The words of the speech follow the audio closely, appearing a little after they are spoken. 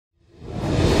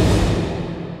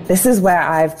this is where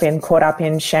I've been caught up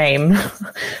in shame,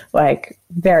 like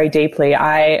very deeply.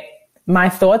 My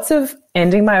thoughts of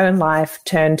ending my own life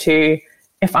turn to,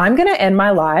 if I'm going to end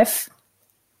my life,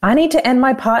 I need to end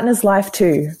my partner's life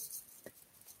too.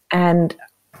 And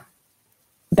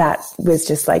that was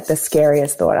just like the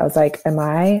scariest thought. I was like, am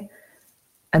I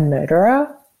a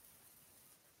murderer?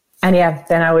 And yeah,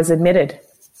 then I was admitted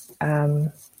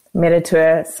to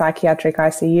a psychiatric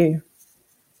ICU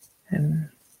and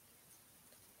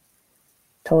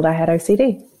told I had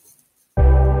OCD.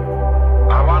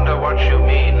 I wonder what you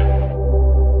mean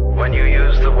when you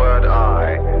use the word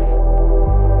I.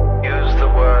 Use the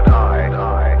word I.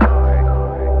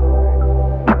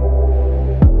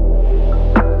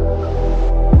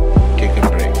 Take a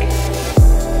break.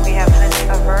 We have this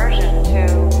aversion to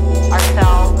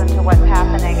ourselves and to what's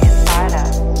happening inside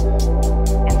us.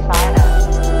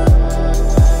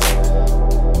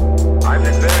 I've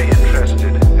been very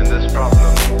interested in this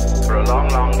problem for a long,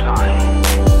 long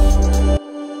time.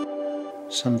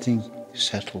 Something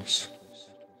settles.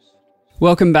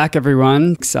 Welcome back,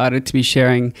 everyone. Excited to be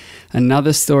sharing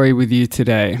another story with you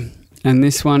today. And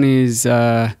this one is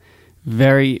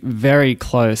very, very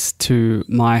close to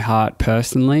my heart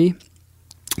personally.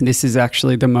 This is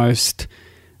actually the most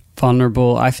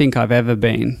vulnerable I think I've ever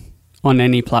been on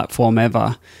any platform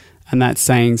ever. And that's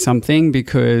saying something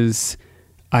because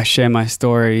I share my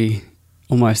story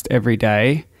almost every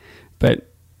day,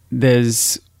 but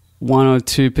there's 1 or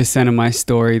 2% of my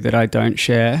story that I don't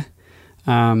share,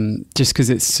 just because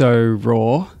it's so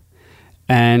raw.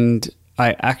 And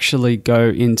I actually go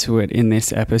into it in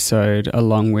this episode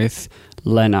along with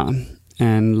Lena.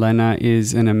 And Lena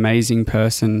is an amazing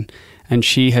person, and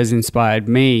she has inspired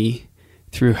me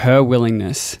through her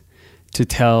willingness to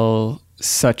tell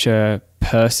such a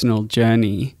personal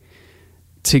journey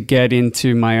to get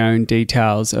into my own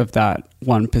details of that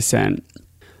 1%.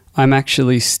 I'm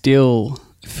actually still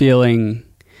feeling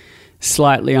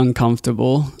slightly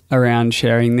uncomfortable around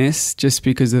sharing this just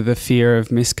because of the fear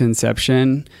of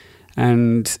misconception.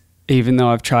 And even though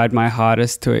I've tried my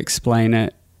hardest to explain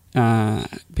it,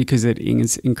 because it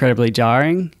is incredibly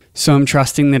jarring. So I'm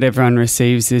trusting that everyone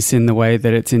receives this in the way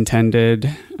that it's intended.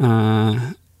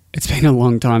 It's been a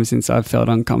long time since I've felt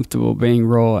uncomfortable being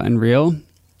raw and real.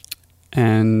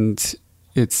 And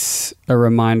it's a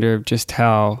reminder of just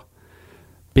how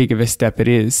big of a step it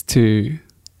is to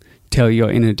tell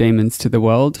your inner demons to the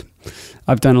world.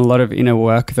 I've done a lot of inner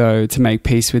work, though, to make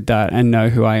peace with that and know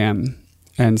who I am.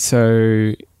 And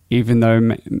so even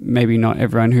though maybe not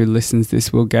everyone who listens to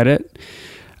this will get it,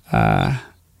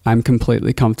 I'm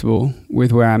completely comfortable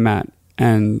with where I'm at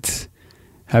and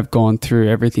have gone through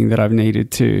everything that I've needed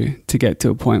to get to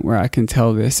a point where I can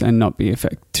tell this and not be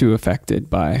too affected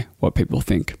by what people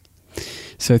think.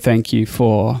 So thank you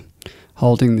for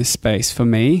holding this space for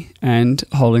me and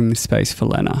holding this space for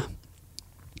Lena.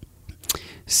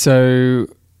 So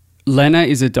Lena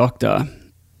is a doctor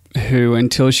who,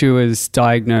 until she was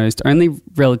diagnosed only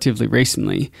relatively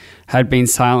recently, had been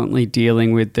silently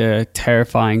dealing with the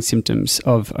terrifying symptoms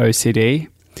of OCD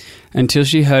until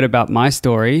she heard about my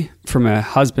story from her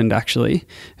husband, actually,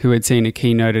 who had seen a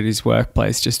keynote at his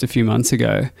workplace just a few months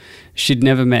ago. She'd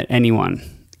never met anyone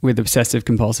with obsessive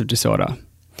compulsive disorder.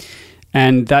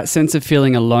 And that sense of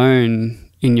feeling alone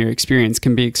in your experience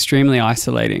can be extremely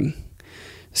isolating.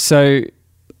 So,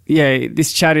 yeah,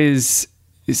 this chat is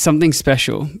something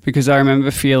special because I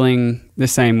remember feeling the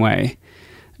same way.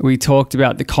 We talked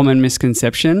about the common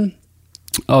misconception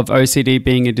of OCD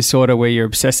being a disorder where you're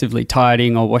obsessively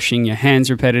tidying or washing your hands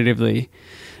repetitively.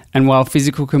 And while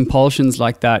physical compulsions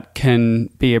like that can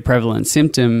be a prevalent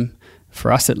symptom,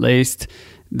 for us at least,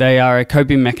 they are a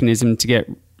coping mechanism to get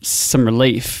some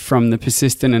relief from the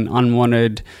persistent and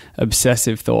unwanted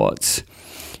obsessive thoughts.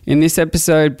 In this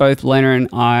episode, both Lena and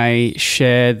I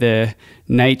share the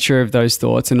nature of those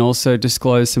thoughts and also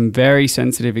disclose some very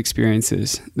sensitive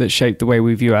experiences that shape the way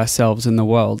we view ourselves and the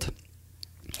world.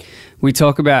 We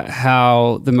talk about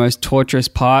how the most torturous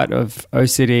part of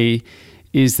OCD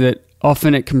is that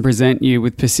often it can present you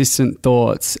with persistent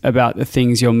thoughts about the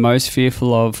things you're most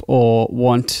fearful of or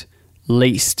want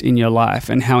least in your life,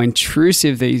 and how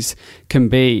intrusive these can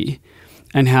be,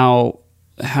 and how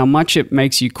much it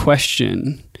makes you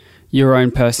question your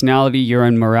own personality, your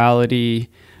own morality,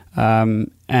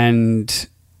 and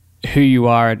who you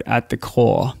are at the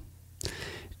core.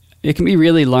 It can be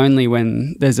really lonely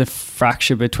when there's a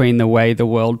fracture between the way the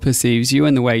world perceives you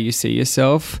and the way you see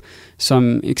yourself. So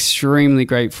I'm extremely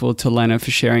grateful to Lena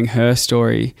for sharing her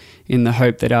story in the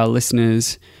hope that our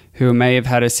listeners who may have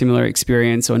had a similar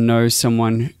experience or know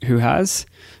someone who has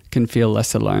can feel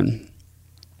less alone.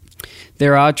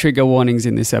 There are trigger warnings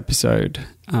in this episode,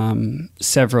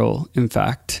 several, in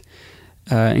fact,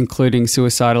 including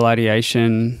suicidal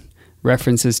ideation,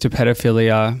 references to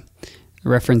pedophilia,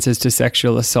 references to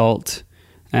sexual assault,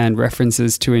 and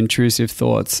references to intrusive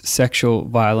thoughts, sexual,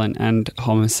 violent, and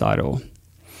homicidal.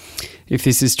 If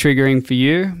this is triggering for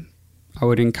you, I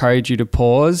would encourage you to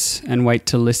pause and wait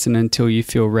to listen until you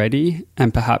feel ready,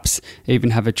 and perhaps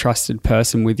even have a trusted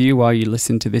person with you while you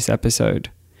listen to this episode.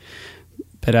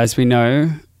 But as we know,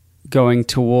 going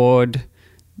toward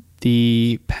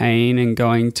the pain and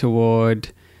going toward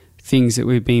things that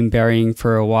we've been burying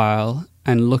for a while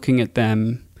and looking at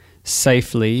them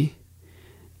safely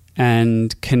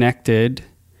and connected,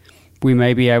 we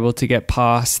may be able to get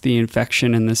past the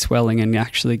infection and the swelling and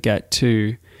actually get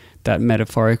to that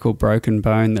metaphorical broken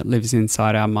bone that lives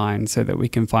inside our mind so that we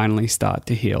can finally start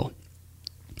to heal.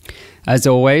 As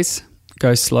always,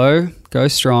 go slow, go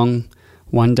strong,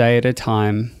 one day at a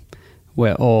time.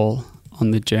 We're all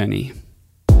on the journey.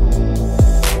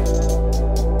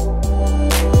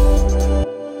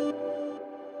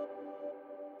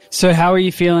 So how are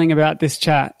you feeling about this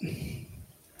chat?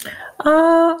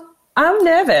 I'm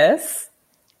nervous.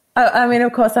 I mean,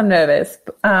 of course I'm nervous.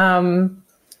 Well,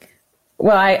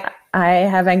 I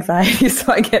have anxiety,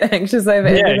 so I get anxious over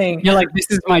everything. You're like,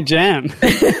 this is my jam.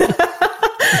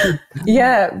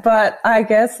 Yeah, but I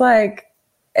guess like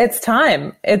it's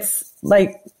time. It's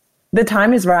like the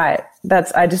time is right.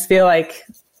 I just feel like,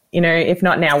 if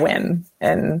not now, when?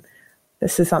 And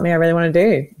this is something I really want to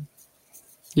do.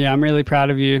 Yeah, I'm really proud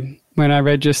of you. When I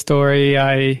read your story,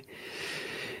 I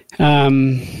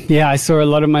saw a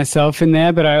lot of myself in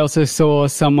there, but I also saw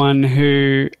someone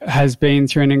who has been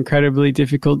through an incredibly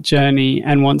difficult journey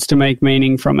and wants to make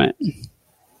meaning from it.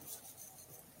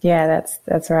 Yeah,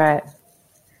 that's right.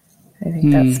 I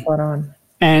think that's spot on.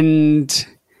 And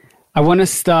I want to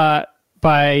start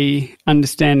by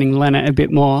understanding Lena a bit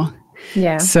more.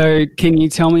 Yeah. So can you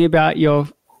tell me about your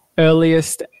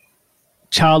earliest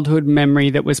childhood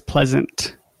memory that was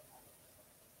pleasant?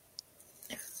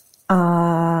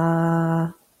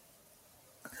 I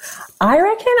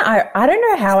reckon I don't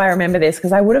know how I remember this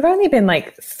because I would have only been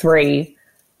like 3,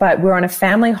 but we were on a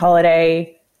family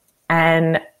holiday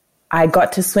and I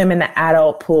got to swim in the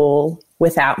adult pool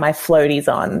without my floaties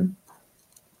on.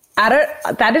 That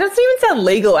doesn't even sound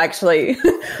legal, actually.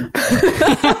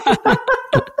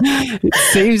 It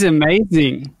seems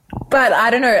amazing. But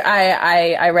I don't know.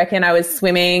 I reckon I was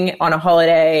swimming on a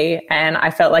holiday and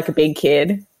I felt like a big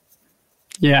kid.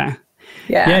 Yeah.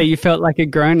 Yeah, you felt like a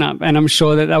grown-up, and I'm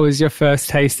sure that was your first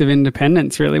taste of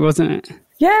independence, really, wasn't it?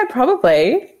 Yeah,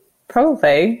 probably.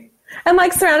 And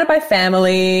like surrounded by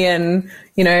family and,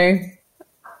 in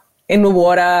the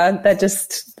water,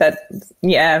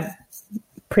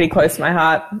 pretty close to my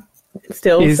heart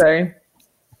still. Is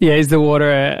the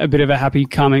water a bit of a happy,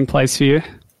 calming place for you?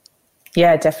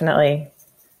 Yeah, definitely.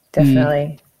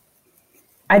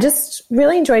 I just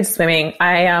really enjoyed swimming.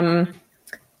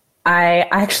 I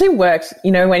actually worked,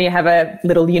 when you have a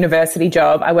little university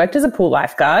job, I worked as a pool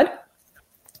lifeguard.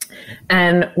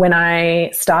 And when I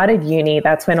started uni,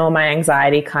 that's when all my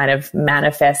anxiety kind of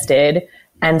manifested.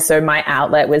 And so my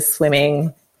outlet was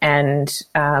swimming and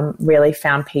really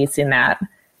found peace in that.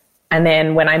 And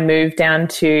then when I moved down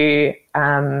to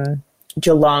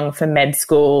Geelong for med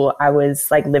school, I was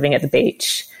like living at the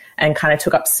beach and kind of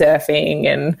took up surfing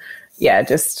and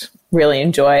just really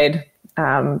enjoyed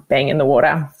being in the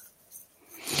water.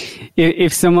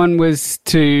 If someone was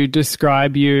to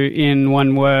describe you in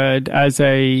one word as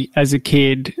a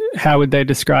kid, how would they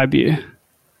describe you?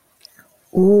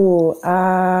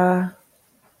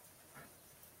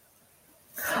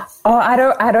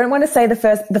 I don't want to say the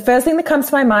first thing that comes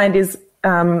to my mind is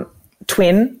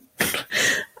twin.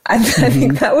 I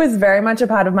think that was very much a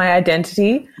part of my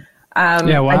identity.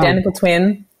 Identical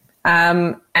twin.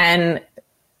 And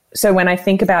so when I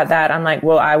think about that, I'm like,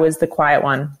 well, I was the quiet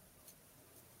one.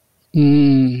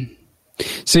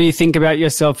 So you think about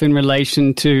yourself in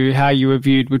relation to how you were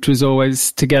viewed, which was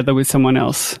always together with someone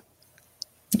else.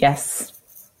 Yes.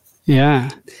 Yeah.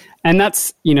 And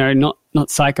that's, not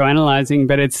psychoanalyzing,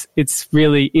 but it's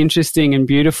really interesting and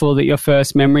beautiful that your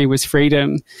first memory was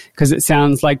freedom, because it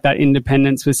sounds like that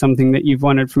independence was something that you've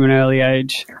wanted from an early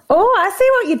age. Oh, I see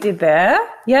what you did there.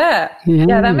 Yeah,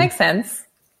 that makes sense.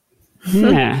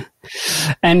 Yeah.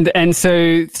 And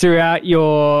so throughout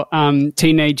your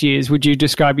teenage years, would you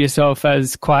describe yourself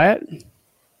as quiet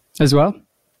as well?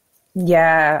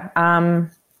 Yeah.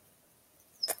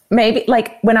 Maybe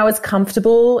like when I was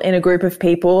comfortable in a group of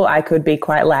people, I could be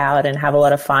quite loud and have a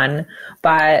lot of fun,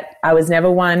 but I was never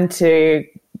one to,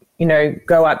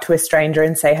 go up to a stranger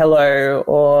and say hello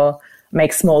or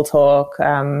make small talk,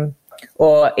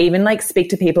 or even like speak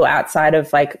to people outside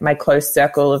of like my close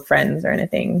circle of friends or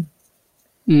anything.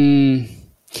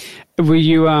 Were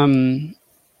you, were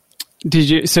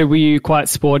you quite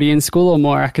sporty in school or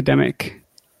more academic?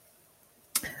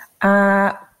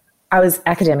 I was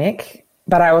academic,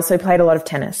 but I also played a lot of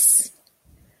tennis.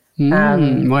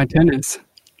 Why tennis?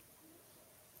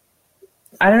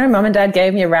 I don't know. Mum and Dad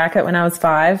gave me a racket when I was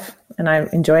 5 and I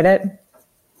enjoyed it.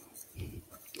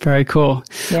 Very cool.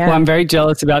 Yeah. Well, I'm very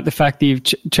jealous about the fact that you've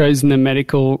chosen the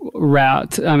medical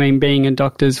route. I mean, being a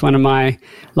doctor is one of my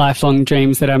lifelong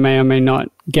dreams that I may or may not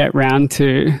get round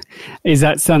to. Is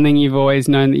that something you've always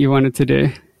known that you wanted to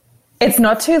do? It's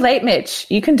not too late, Mitch.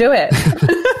 You can do it.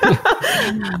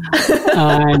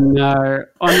 I know.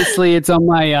 Honestly, it's on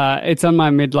my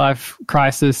midlife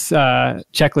crisis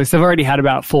checklist. I've already had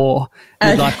about 4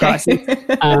 midlife crises.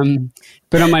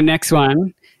 But on my next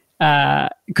one,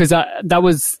 because that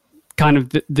was kind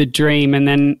of the dream. And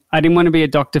then I didn't want to be a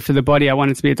doctor for the body. I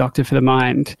wanted to be a doctor for the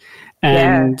mind.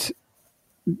 And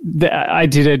I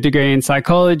did a degree in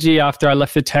psychology after I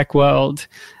left the tech world.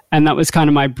 And that was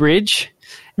kind of my bridge.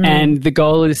 And the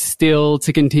goal is still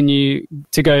to continue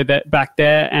to go back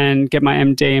there and get my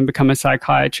MD and become a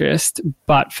psychiatrist.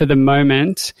 But for the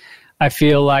moment, I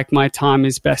feel like my time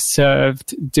is best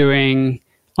served doing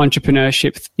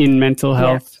entrepreneurship in mental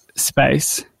health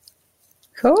space.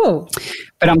 Cool.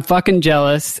 But I'm fucking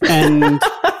jealous. And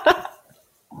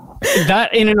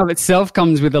that in and of itself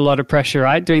comes with a lot of pressure,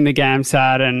 right? Doing the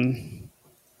GAMSAT and...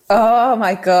 Oh,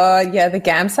 my God. Yeah, the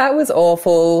GAMSAT was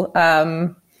awful.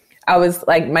 I was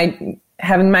like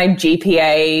having my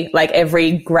GPA, like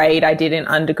every grade I did in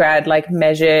undergrad, like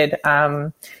measured.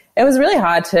 It was really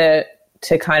hard to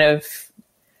kind of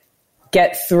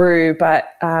get through, but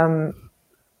I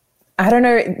don't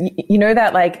know, you know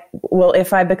that like, well,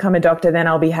 if I become a doctor, then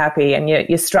I'll be happy. And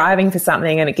you're striving for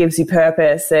something and it gives you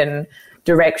purpose and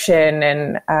direction.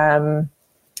 And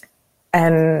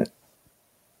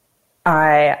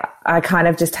I kind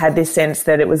of just had this sense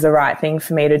that it was the right thing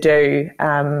for me to do.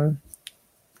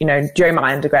 You know, during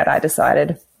my undergrad, I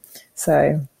decided.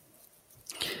 So.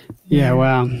 Yeah,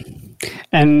 wow.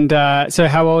 And so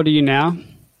how old are you now?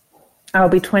 I'll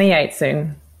be 28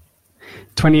 soon.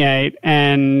 28.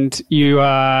 And you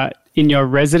are in your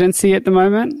residency at the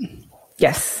moment?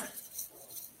 Yes.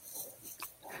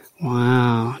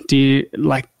 Wow. Do you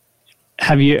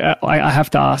have you, I have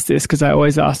to ask this because I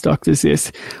always ask doctors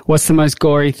this. What's the most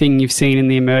gory thing you've seen in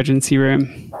the emergency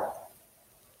room?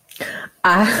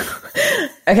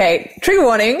 Okay, trigger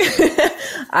warning.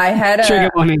 I had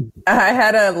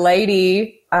a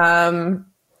lady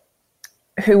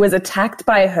who was attacked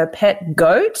by her pet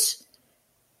goat,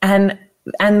 and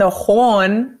the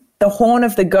horn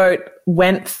of the goat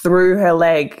went through her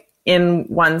leg in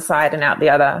one side and out the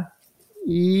other.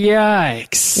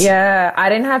 Yikes. Yeah, I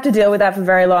didn't have to deal with that for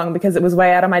very long because it was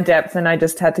way out of my depth and I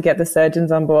just had to get the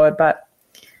surgeons on board. But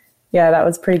yeah, that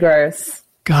was pretty gross.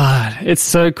 God, it's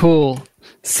so cool.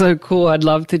 So cool. I'd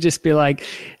love to just be like,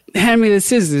 hand me the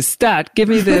scissors, stat, give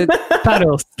me the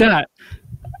paddle, stat.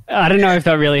 I don't know if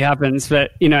that really happens,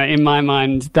 but, you know, in my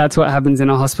mind, that's what happens in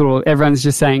a hospital. Everyone's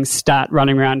just saying stat,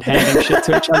 running around handing shit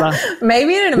to each other.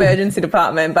 Maybe in an emergency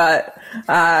department, but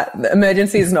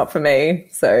emergency is not for me.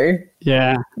 So,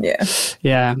 yeah.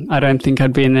 Yeah, I don't think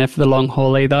I'd be in there for the long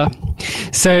haul either.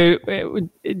 So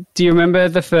do you remember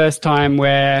the first time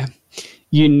where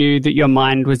you knew that your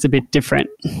mind was a bit different?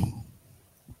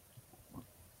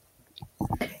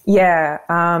 Yeah.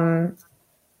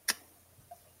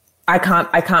 I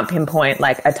can't pinpoint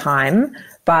like a time,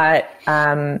 but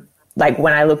like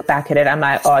when I look back at it, I'm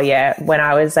like, oh yeah, when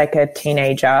I was like a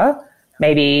teenager,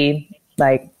 maybe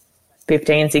like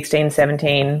 15, 16,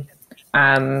 17,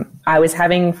 I was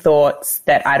having thoughts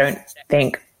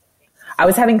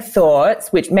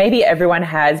which maybe everyone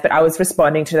has, but I was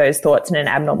responding to those thoughts in an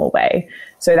abnormal way.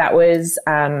 So that was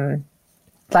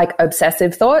like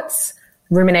obsessive thoughts,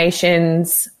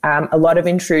 ruminations, a lot of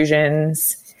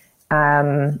intrusions,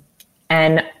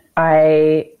 and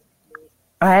I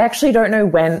actually don't know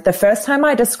when. The first time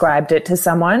I described it to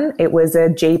someone, it was a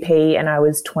GP and I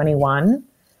was 21,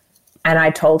 and I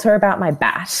told her about my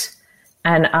bat,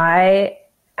 and I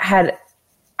had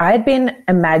been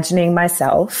imagining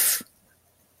myself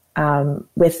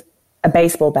with a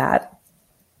baseball bat.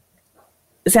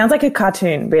 It sounds like a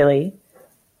cartoon, really.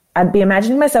 I'd be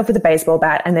imagining myself with a baseball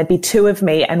bat and there'd be 2 of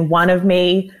me and one of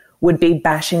me would be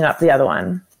bashing up the other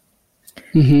one.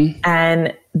 Mm-hmm.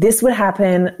 And this would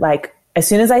happen like as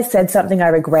soon as I said something I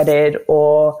regretted,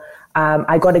 or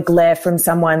I got a glare from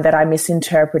someone that I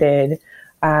misinterpreted,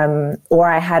 or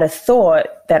I had a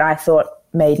thought that I thought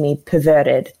made me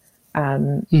perverted.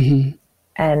 And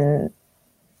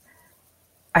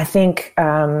I think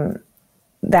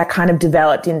that kind of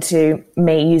developed into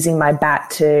me using my bat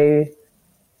to,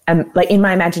 like in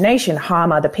my imagination,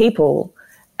 harm other people.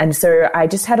 And so I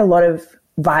just had a lot of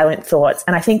violent thoughts.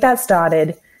 And I think that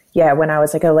started, when I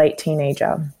was like a late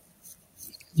teenager.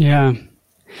 Yeah.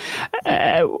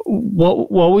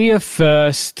 What were your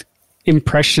first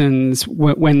impressions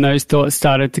when those thoughts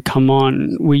started to come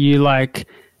on? Were you like,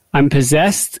 I'm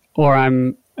possessed, or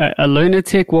I'm a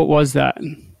lunatic? What was that?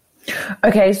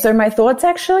 Okay, so my thoughts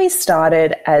actually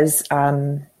started as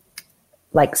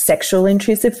like sexual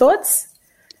intrusive thoughts.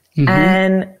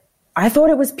 And I thought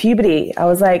it was puberty. I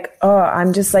was like, oh,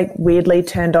 I'm just like weirdly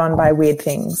turned on by weird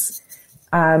things.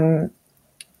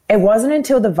 It wasn't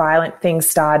until the violent things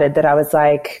started that I was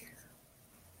like,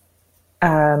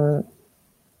 I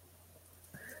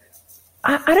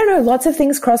don't know, lots of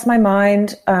things crossed my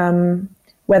mind,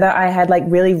 whether I had like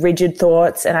really rigid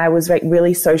thoughts and I was like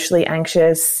really socially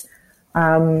anxious,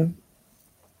 but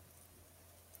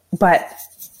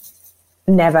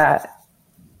never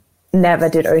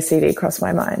did OCD cross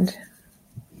my mind.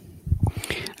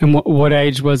 And what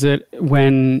age was it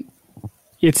when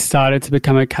it started to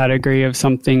become a category of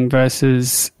something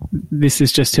versus this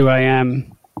is just who I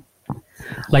am?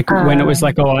 Like when it was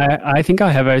like, oh, I think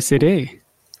I have OCD.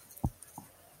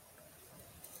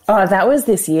 Oh, that was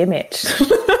this year, Mitch.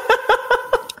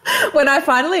 When I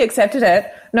finally accepted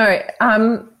it. No,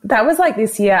 that was like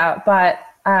this year, but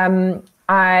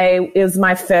it was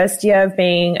my first year of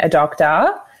being a doctor,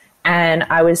 and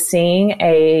I was seeing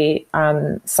a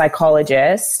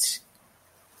psychologist,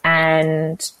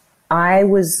 and I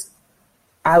was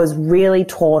really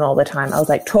torn all the time. I was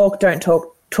like, talk, don't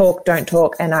talk, talk, don't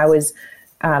talk. And I was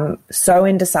so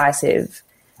indecisive.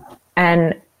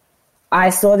 And I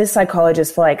saw this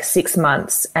psychologist for like 6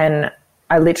 months, and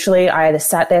I either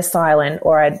sat there silent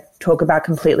or I'd talk about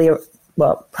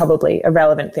probably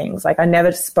irrelevant things. Like I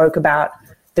never spoke about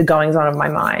the goings on of my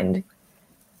mind,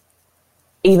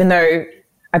 even though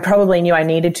I probably knew I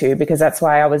needed to, because that's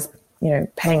why I was,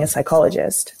 paying a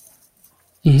psychologist.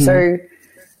 So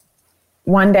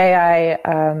one day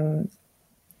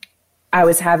I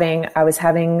was having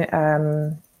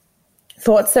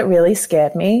thoughts that really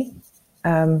scared me.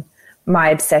 My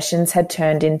obsessions had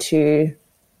turned into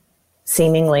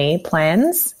seemingly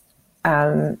plans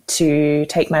to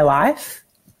take my life.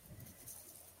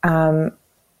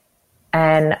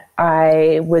 And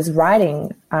I was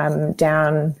writing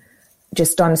down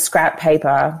just on scrap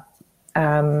paper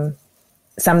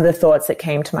some of the thoughts that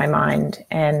came to my mind.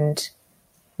 And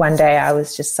one day I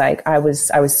was just like, I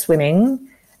was swimming,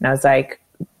 and I was like,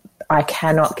 I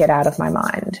cannot get out of my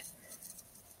mind.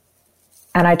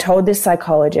 And I told this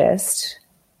psychologist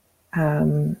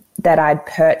that I'd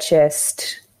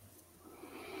purchased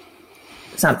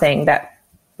something that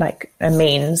like a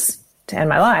means to end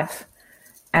my life.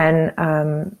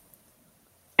 And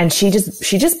she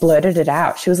just blurted it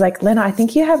out. She was like, Lena, I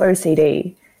think you have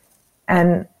OCD.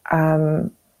 And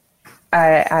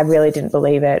I really didn't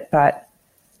believe it, but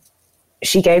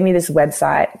she gave me this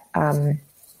website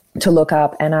to look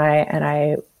up, and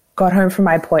I got home from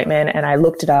my appointment and I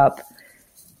looked it up,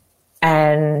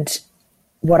 and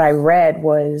what I read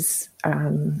was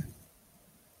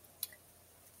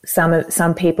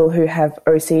some people who have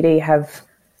OCD have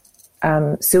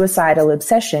suicidal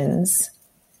obsessions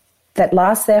that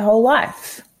last their whole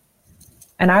life.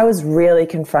 And I was really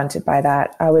confronted by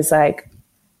that. I was like,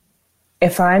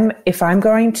 if I'm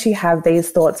going to have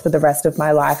these thoughts for the rest of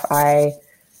my life, I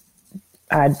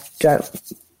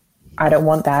don't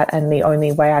want that. And the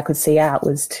only way I could see out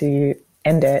was to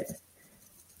end it.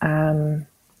 And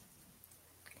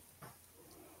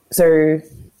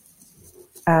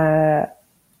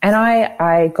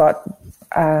I got,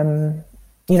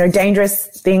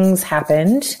 dangerous things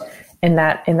happened in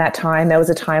that time. There was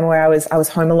a time where I was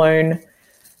home alone.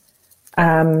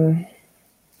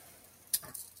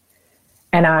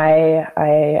 And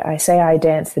I say I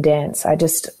danced the dance. I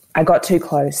got too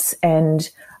close. And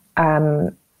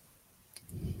the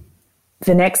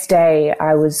next day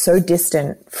I was so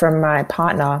distant from my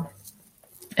partner,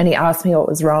 and he asked me what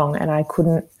was wrong, and I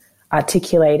couldn't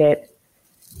articulate it.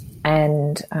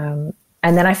 And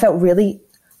then I felt really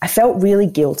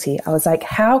guilty. I was like,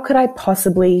 how could I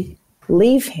possibly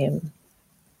leave him?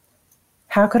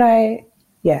 How could I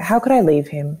leave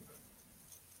him?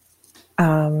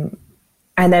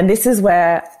 And then this is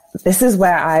where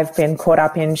I've been caught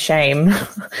up in shame,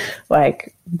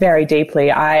 like very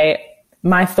deeply.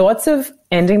 My thoughts of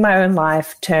ending my own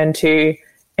life turned to,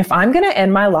 if I'm going to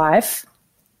end my life,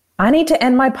 I need to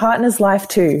end my partner's life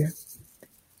too.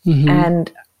 Mm-hmm.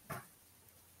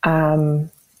 that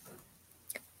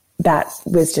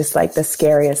was just like the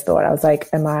scariest thought. I was like,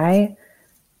 am I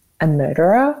a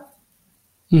murderer?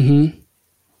 Mm-hmm.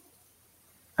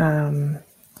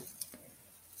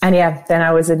 And yeah, then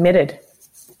I was admitted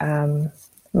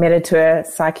to a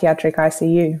psychiatric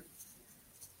ICU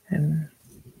and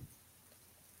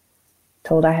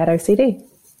told I had OCD.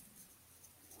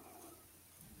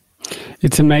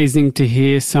 It's amazing to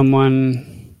hear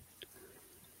someone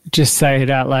just say it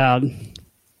out loud.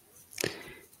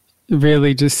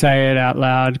 Really just say it out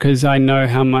loud, because I know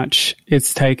how much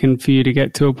it's taken for you to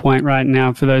get to a point right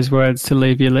now for those words to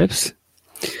leave your lips.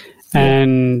 Yeah.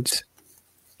 And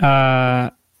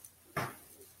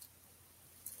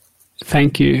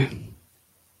thank you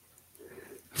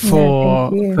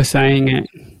for saying it.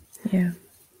 Yeah.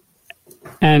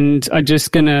 And I'm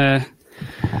just going to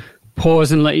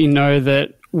pause and let you know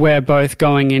that we're both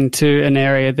going into an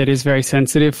area that is very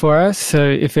sensitive for us. So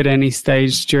if at any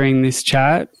stage during this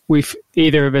chat,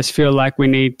 either of us feel like we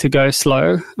need to go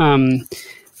slow,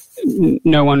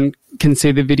 no one can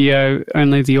see the video,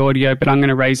 only the audio, but I'm going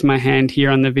to raise my hand here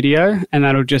on the video, and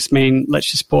that'll just mean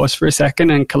let's just pause for a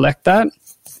second and collect that.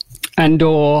 And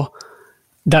or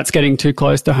that's getting too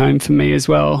close to home for me as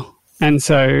well. And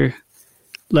so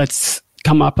let's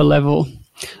come up a level.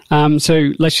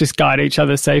 So let's just guide each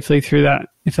other safely through that,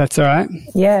 if that's all right.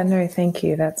 Yeah, no, thank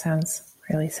you. That sounds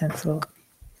really sensible.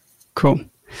 Cool.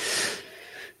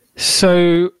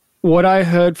 So what I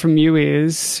heard from you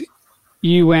is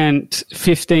you went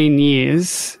 15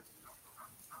 years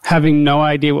having no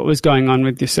idea what was going on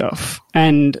with yourself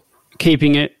and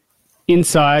keeping it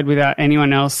inside without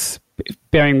anyone else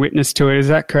bearing witness to it. Is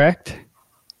that correct?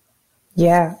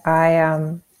 Yeah,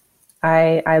 I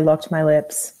locked my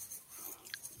lips.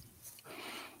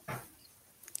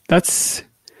 That's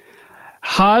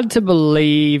hard to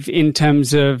believe in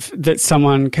terms of that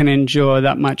someone can endure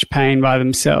that much pain by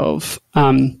themselves.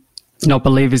 Not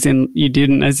believe as in you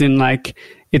didn't, as in like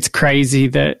it's crazy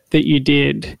that you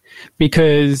did,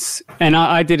 because, and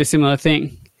I did a similar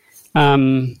thing.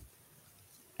 And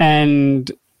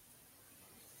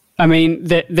I mean,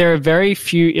 there are very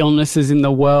few illnesses in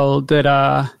the world that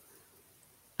are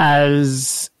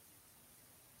as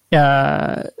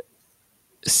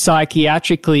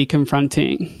psychiatrically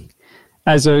confronting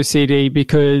as OCD,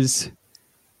 because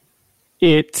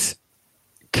it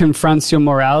confronts your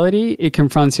morality, it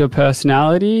confronts your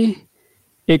personality,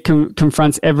 it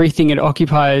confronts everything. It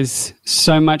occupies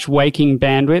so much waking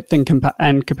bandwidth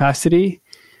and capacity.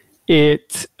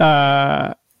 It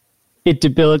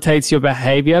debilitates your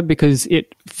behavior because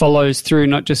it follows through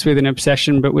not just with an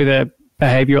obsession but with a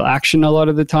behavioral action a lot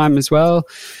of the time as well.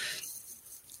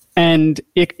 And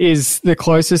it is the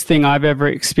closest thing I've ever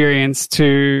experienced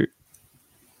to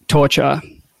torture,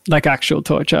 like actual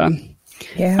torture.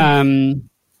 Yeah.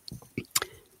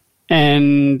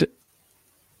 And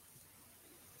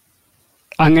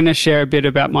I'm going to share a bit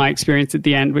about my experience at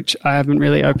the end, which I haven't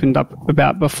really opened up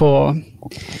about before.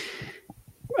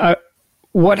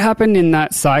 What happened in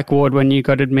that psych ward when you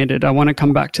got admitted? I want to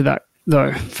come back to that,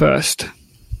 though, first.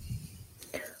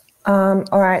 All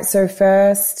right. So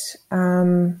first,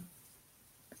 well,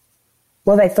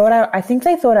 I think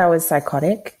they thought I was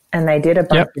psychotic, and they did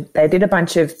a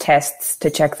bunch of tests to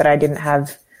check that I didn't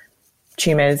have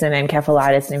tumors and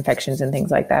encephalitis and infections and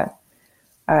things like that.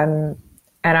 And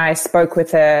I spoke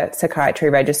with a psychiatry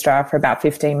registrar for about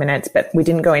 15 minutes, but we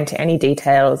didn't go into any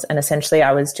details. And essentially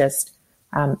I was just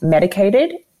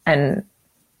medicated and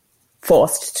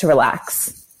forced to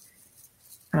relax.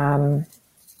 And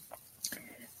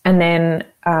then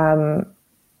that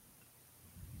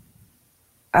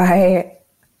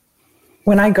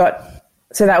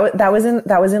was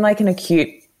in like an acute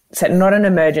setting, not an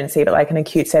emergency, but like an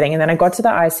acute setting. And then I got to the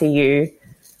ICU,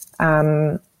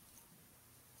 and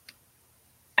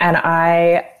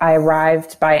I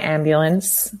arrived by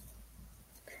ambulance,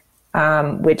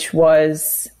 which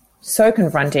was so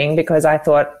confronting because I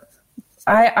thought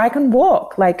I can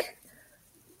walk, like,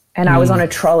 and I was on a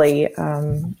trolley,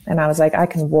 and I was like, I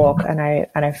can walk. And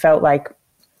I felt like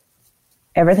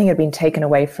everything had been taken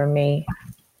away from me.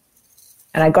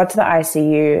 And I got to the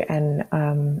ICU,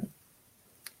 and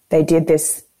they did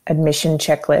this admission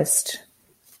checklist,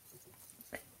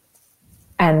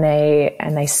 and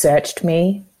they searched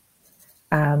me.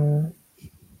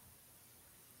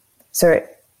 So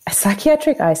a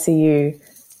psychiatric ICU,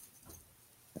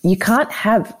 you can't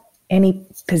have any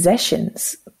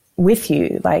possessions with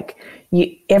you. Like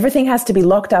everything has to be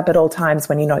locked up at all times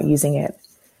when you're not using it.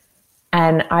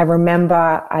 And I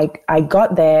remember I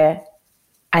got there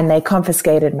and they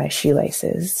confiscated my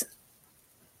shoelaces.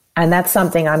 And that's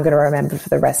something I'm going to remember for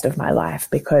the rest of my life,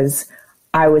 because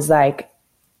I was like,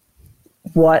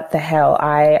 what the hell?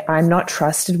 I'm not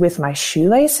trusted with my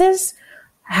shoelaces?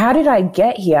 How did I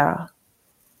get here?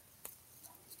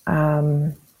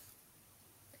 And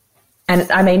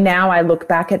I mean, now I look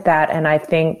back at that and I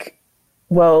think,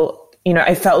 well, you know,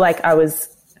 I felt like I was,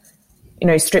 you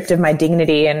know, stripped of my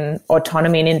dignity and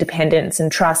autonomy and independence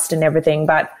and trust and everything.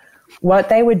 But what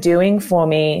they were doing for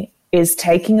me is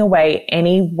taking away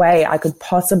any way I could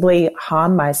possibly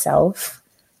harm myself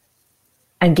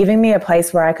and giving me a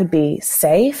place where I could be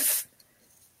safe.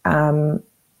 And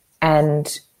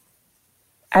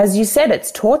as you said,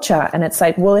 it's torture. And it's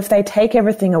like, well, if they take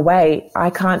everything away, I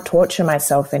can't torture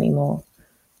myself anymore.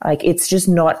 Like, it's just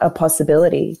not a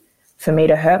possibility for me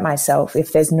to hurt myself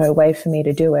if there's no way for me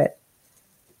to do it.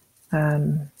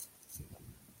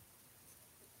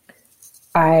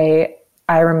 I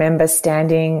remember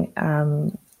standing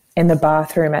in the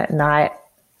bathroom at night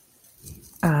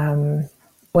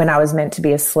when I was meant to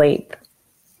be asleep,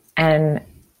 and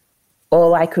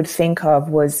all I could think of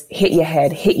was hit your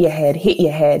head, hit your head, hit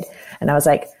your head. And I was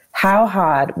like, how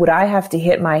hard would I have to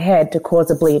hit my head to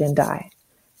cause a bleed and die?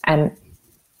 And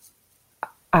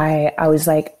I was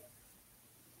like,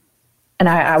 and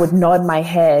I would nod my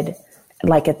head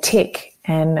like a tick.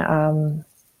 And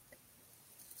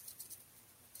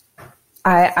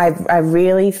I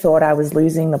really thought I was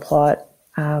losing the plot.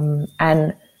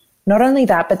 And not only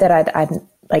that, but that I'd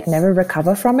like never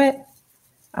recover from it.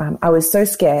 I was so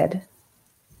scared.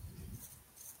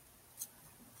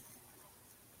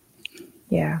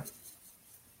 Yeah.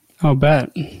 I'll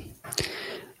bet.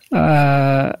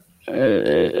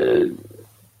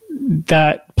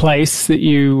 That place that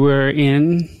you were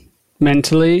in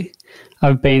mentally,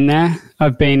 I've been there.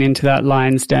 I've been into that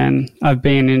lion's den. I've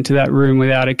been into that room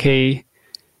without a key.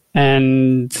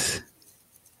 And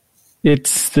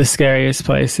it's the scariest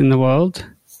place in the world.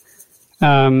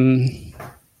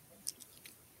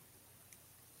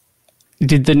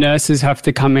 Did the nurses have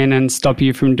to come in and stop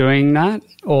you from doing that?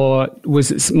 Or was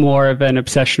it more of an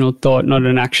obsessional thought, not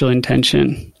an actual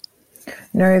intention?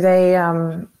 No,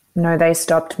 they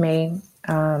stopped me,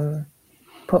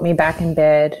 put me back in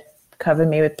bed, covered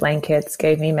me with blankets,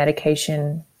 gave me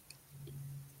medication.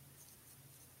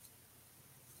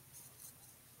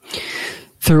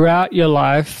 Throughout your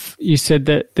life, you said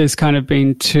that there's kind of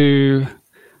been two,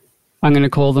 I'm going to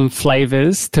call them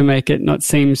flavors to make it not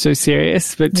seem so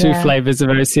serious, but two flavors of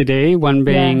OCD, one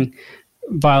being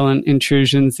violent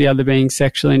intrusions, the other being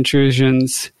sexual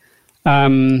intrusions. I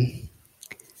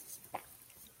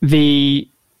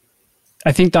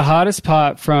think the hardest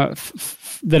part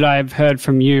that I've heard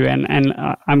from you, and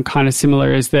I'm kind of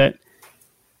similar, is that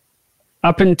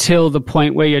up until the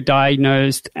point where you're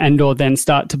diagnosed and or then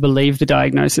start to believe the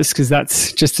diagnosis, because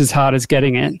that's just as hard as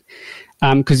getting it,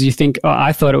 because you think, oh,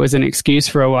 I thought it was an excuse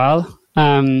for a while.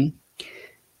 They're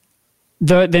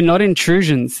not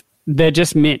intrusions. They're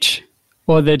just Mitch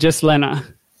or they're just Lena.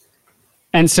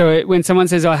 And so when someone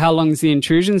says, oh, how long has the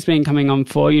intrusions been coming on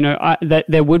for? You know,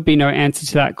 there would be no answer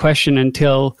to that question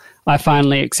until I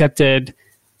finally accepted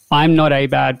I'm not a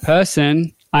bad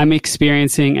person. I'm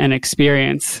experiencing an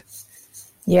experience.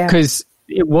 Yeah. Because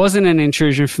it wasn't an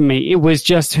intrusion for me. It was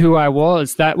just who I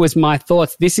was. That was my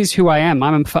thoughts. This is who I am.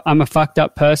 I'm a fucked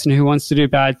up person who wants to do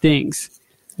bad things.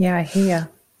 Yeah, I hear.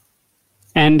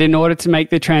 And in order to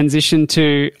make the transition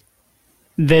to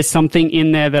there's something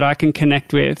in there that I can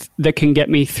connect with that can get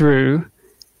me through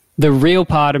the real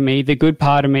part of me, the good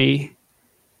part of me,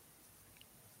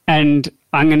 and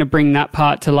I'm going to bring that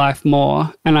part to life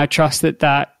more. And I trust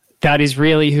that is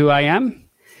really who I am.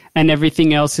 And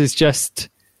everything else is just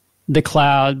the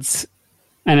clouds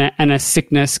and a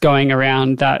sickness going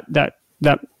around that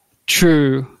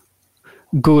true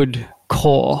good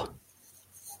core.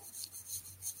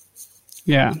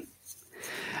 Yeah.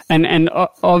 And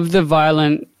of the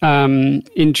violent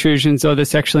intrusions or the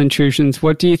sexual intrusions,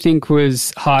 what do you think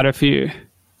was harder for you?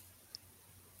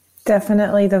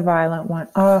 Definitely the violent one.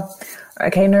 Oh,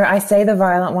 okay. No, I say the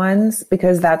violent ones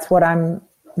because that's what I'm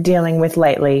dealing with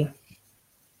lately.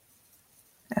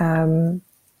 But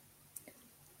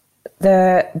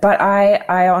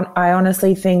I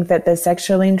honestly think that the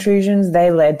sexual intrusions,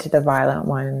 they led to the violent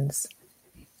ones.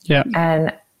 Yeah.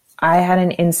 And I had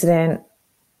an incident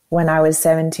when I was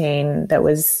 17 that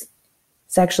was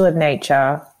sexual of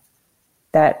nature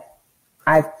that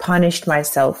I've punished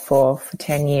myself for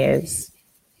 10 years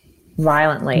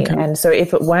violently. Okay. And so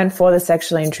if it weren't for the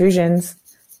sexual intrusions,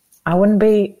 I wouldn't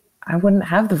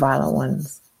have the violent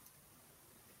ones.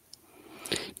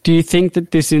 Do you think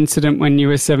that this incident when you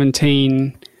were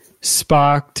 17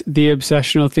 sparked the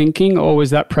obsessional thinking, or was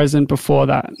that present before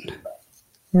that?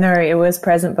 No, it was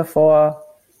present before.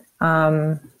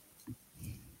 I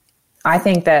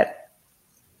think that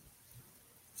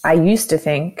I used to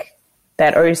think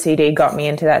that OCD got me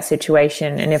into that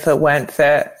situation. And if it weren't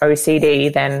for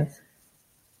OCD, then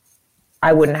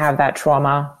I wouldn't have that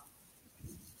trauma.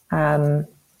 Can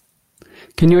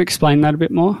you explain that a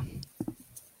bit more?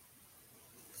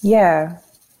 Yeah.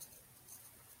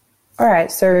 All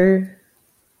right. So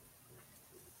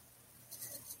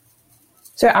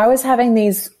I was having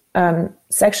these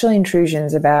sexual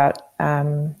intrusions about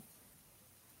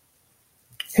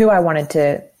who I wanted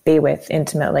to be with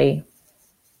intimately.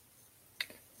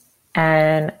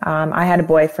 And I had a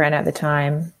boyfriend at the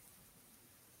time,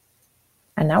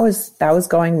 and that was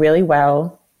going really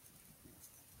well.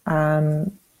 But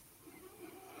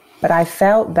I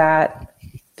felt that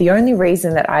the only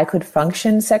reason that I could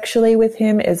function sexually with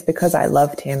him is because I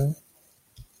loved him.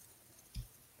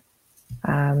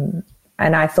 And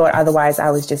I thought otherwise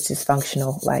I was just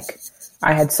dysfunctional. Like,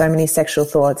 I had so many sexual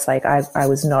thoughts, like I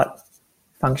was not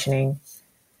functioning.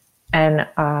 And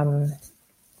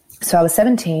so I was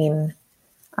 17.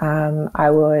 I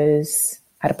was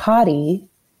at a party,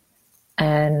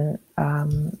 and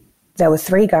there were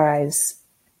 3 guys,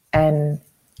 and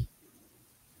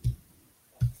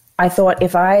I thought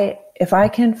if I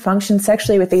can function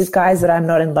sexually with these guys that I'm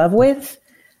not in love with,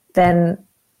 then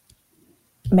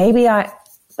maybe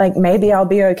I'll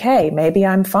be okay. Maybe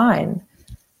I'm fine.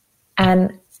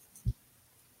 And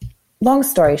long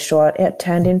story short, it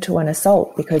turned into an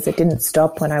assault because it didn't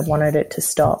stop when I wanted it to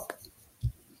stop.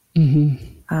 Mm-hmm.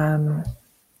 And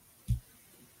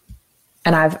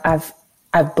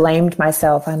I've blamed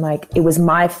myself. I'm like, it was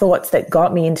my thoughts that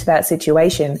got me into that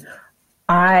situation.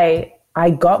 I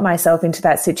got myself into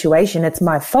that situation. It's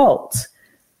my fault.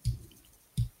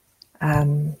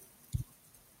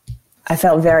 I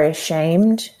felt very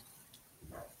ashamed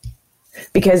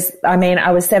because, I mean,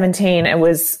 I was 17 and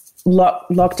was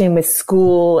locked in with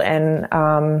school, and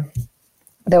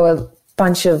there were a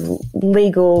bunch of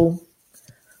legal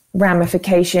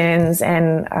ramifications,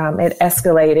 and it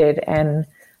escalated and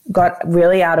got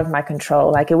really out of my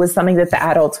control. Like, it was something that the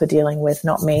adults were dealing with,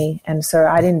 not me. And so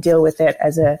I didn't deal with it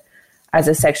as a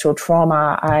sexual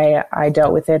trauma. I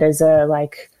dealt with it as a,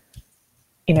 like,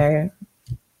 you know,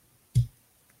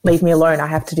 leave me alone. I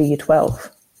have to do year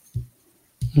 12.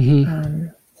 Mm-hmm.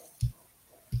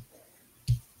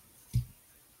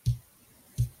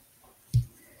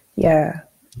 Yeah.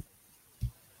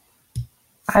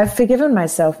 I've forgiven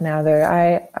myself now, though.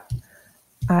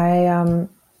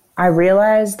 I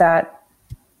realize that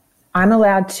I'm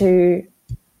allowed to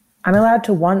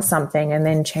want something and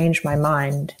then change my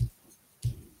mind.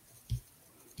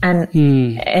 And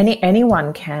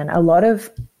anyone can. A lot of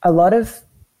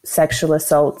sexual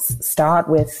assaults start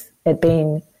with it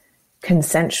being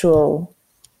consensual,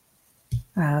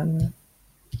 and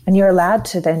you're allowed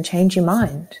to then change your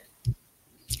mind.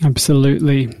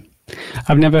 Absolutely.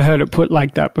 I've never heard it put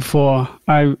like that before.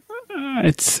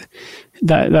 It's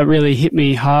that really hit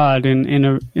me hard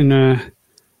in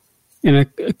a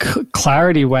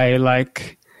clarity way.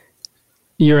 Like,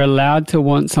 you're allowed to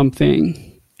want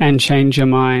something and change your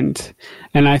mind.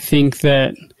 And I think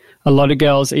that a lot of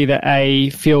girls either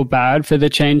A, feel bad for the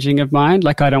changing of mind,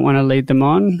 like I don't want to lead them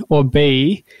on, or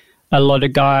B, a lot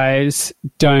of guys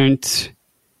don't.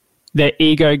 Their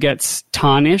ego gets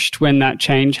tarnished when that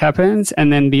change happens,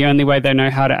 and then the only way they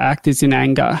know how to act is in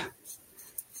anger.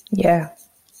 Yeah.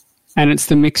 And it's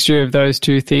the mixture of those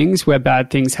two things where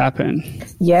bad things happen.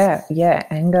 Yeah.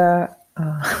 Anger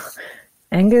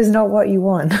is not what you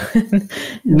want.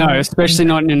 No, especially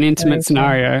not in an intimate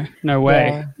scenario. No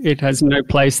way. Yeah. It has no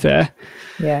place there.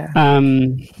 Yeah.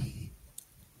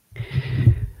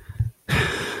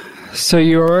 So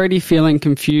you're already feeling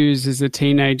confused as a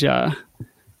teenager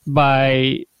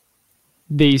by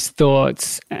these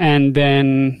thoughts, and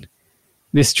then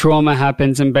this trauma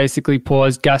happens and basically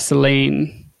pours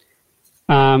gasoline,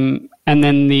 and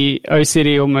then the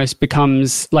OCD almost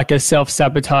becomes like a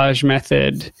self-sabotage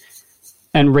method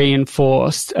and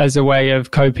reinforced as a way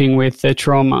of coping with the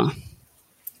trauma.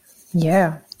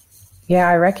 Yeah,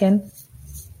 I reckon.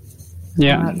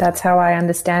 Yeah, that's how I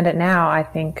understand it now. I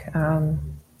think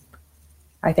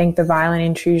the violent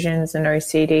intrusions and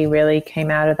OCD really came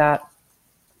out of that.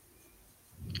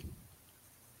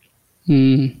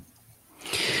 And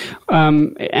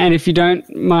if you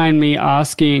don't mind me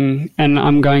asking, and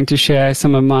I'm going to share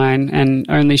some of mine and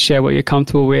only share what you're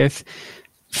comfortable with,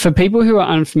 for people who are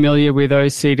unfamiliar with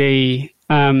OCD,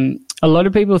 a lot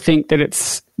of people think that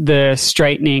it's the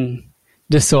straightening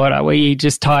disorder where you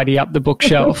just tidy up the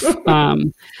bookshelf,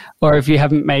 or if you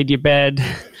haven't made your bed.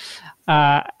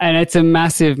 And it's a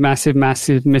massive, massive,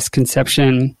 massive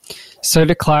misconception. So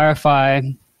to clarify,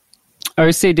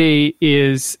 OCD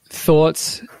is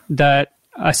thoughts that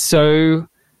are so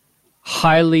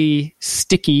highly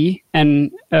sticky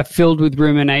and are filled with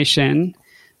rumination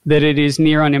that it is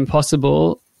near on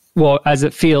impossible, well, as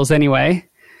it feels anyway,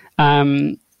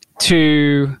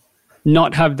 to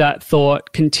not have that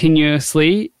thought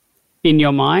continuously in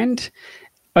your mind.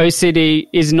 OCD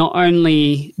is not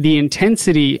only the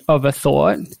intensity of a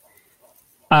thought,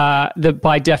 that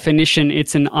by definition,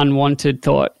 it's an unwanted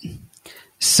thought.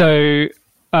 So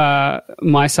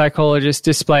my psychologist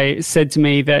said to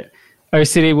me that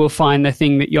OCD will find the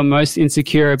thing that you're most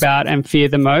insecure about and fear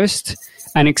the most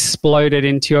and explode it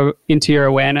into your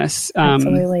awareness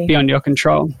beyond your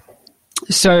control.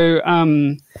 So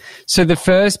the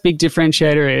first big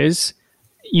differentiator is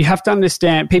you have to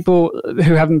understand, people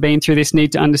who haven't been through this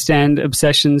need to understand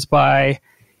obsessions by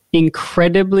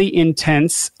incredibly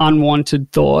intense, unwanted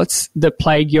thoughts that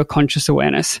plague your conscious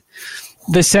awareness.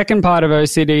 The second part of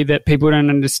OCD that people don't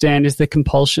understand is the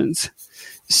compulsions.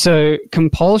 So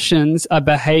compulsions are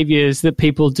behaviors that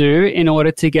people do in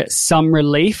order to get some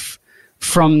relief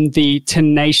from the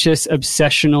tenacious,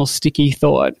 obsessional, sticky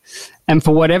thought. And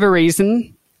for whatever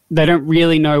reason, they don't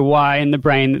really know why in the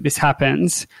brain that this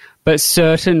happens, but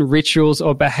certain rituals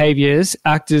or behaviors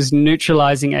act as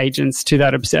neutralizing agents to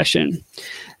that obsession.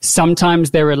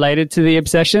 Sometimes they're related to the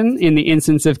obsession in the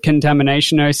instance of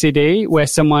contamination OCD, where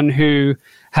someone who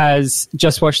has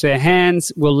just washed their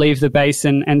hands will leave the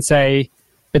basin and say,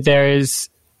 but there is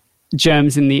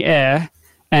germs in the air,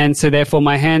 and so therefore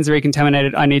my hands are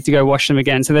recontaminated, I need to go wash them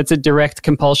again. So that's a direct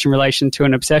compulsion relation to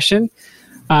an obsession.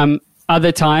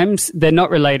 Other times, they're not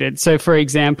related. So, for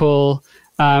example,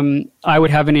 I would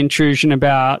have an intrusion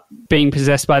about being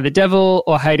possessed by the devil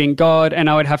or hating God, and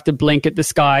I would have to blink at the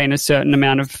sky in a certain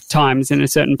amount of times in a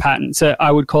certain pattern. So I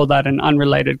would call that an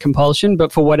unrelated compulsion.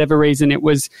 But for whatever reason, it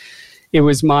was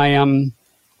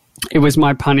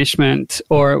my punishment,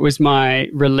 or it was my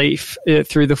relief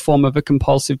through the form of a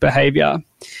compulsive behavior.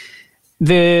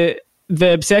 The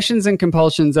obsessions and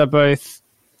compulsions are both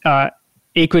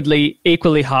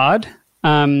equally hard.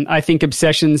 I think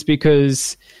obsessions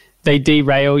because they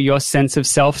derail your sense of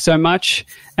self so much,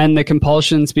 and the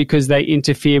compulsions because they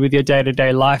interfere with your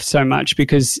day-to-day life so much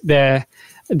because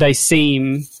they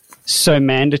seem so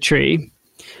mandatory.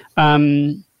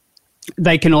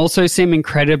 They can also seem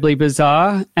incredibly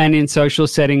bizarre, and in social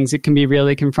settings it can be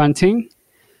really confronting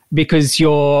because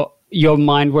your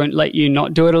mind won't let you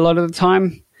not do it a lot of the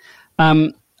time.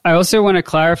 I also want to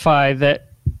clarify that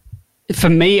for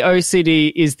me,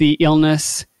 OCD is the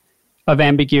illness of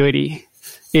ambiguity.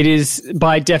 It is,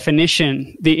 by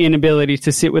definition, the inability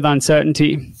to sit with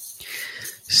uncertainty.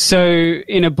 So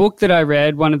in a book that I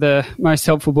read, one of the most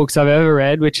helpful books I've ever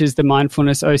read, which is the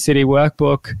Mindfulness OCD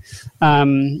Workbook,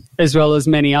 as well as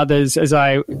many others, as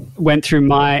I went through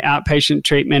my outpatient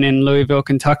treatment in Louisville,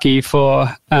 Kentucky for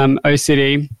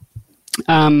OCD,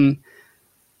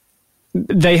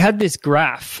 they had this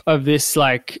graph of this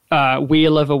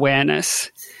wheel of awareness.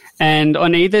 And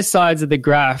on either sides of the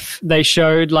graph, they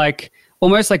showed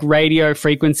almost like radio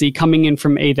frequency coming in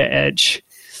from either edge.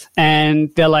 And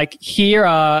they're like, here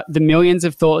are the millions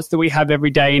of thoughts that we have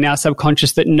every day in our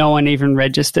subconscious that no one even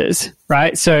registers,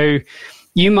 right? So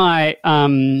you might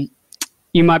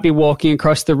be walking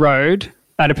across the road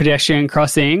at a pedestrian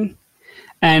crossing,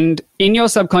 and in your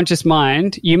subconscious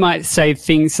mind, you might say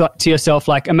things to yourself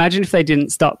like, imagine if they didn't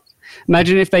stop.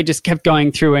 Imagine if they just kept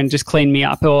going through and just cleaned me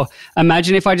up. Or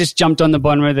imagine if I just jumped on the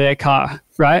bottom of their car,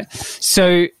 right?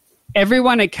 So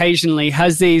everyone occasionally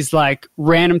has these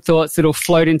random thoughts that'll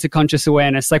float into conscious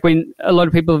awareness. Like when a lot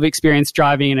of people have experienced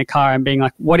driving in a car and being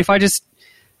like, what if I just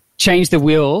changed the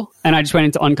wheel and I just went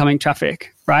into oncoming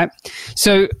traffic, right?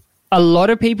 So a lot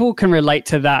of people can relate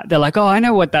to that. They're like, oh, I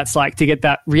know what that's like to get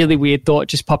that really weird thought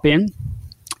just pop in.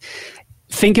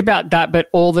 Think about that, but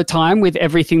all the time with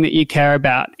everything that you care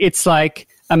about. It's like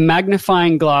a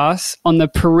magnifying glass on the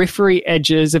periphery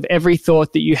edges of every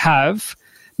thought that you have,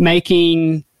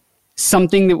 making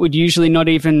something that would usually not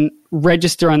even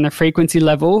register on the frequency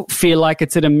level feel like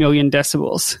it's at 1,000,000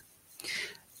 decibels.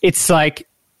 It's like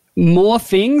more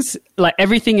things, like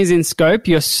everything is in scope.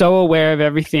 You're so aware of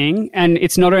everything, and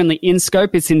it's not only in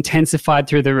scope, it's intensified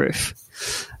through the roof.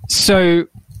 So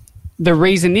the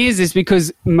reason is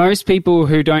because most people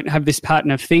who don't have this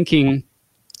pattern of thinking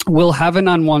will have an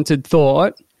unwanted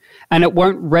thought, and it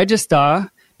won't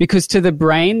register because to the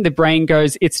brain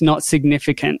goes, it's not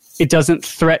significant. It doesn't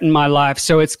threaten my life.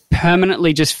 So it's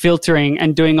permanently just filtering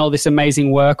and doing all this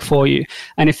amazing work for you.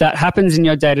 And if that happens in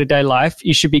your day-to-day life,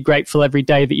 you should be grateful every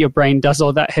day that your brain does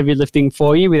all that heavy lifting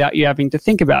for you without you having to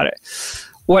think about it.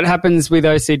 What happens with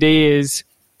OCD is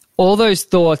all those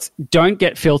thoughts don't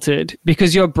get filtered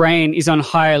because your brain is on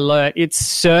high alert. It's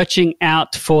searching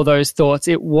out for those thoughts.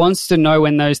 It wants to know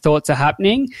when those thoughts are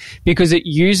happening because it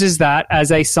uses that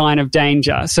as a sign of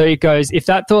danger. So it goes, if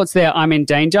that thought's there, I'm in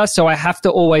danger, so I have to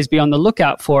always be on the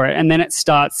lookout for it. And then it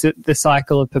starts the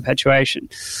cycle of perpetuation.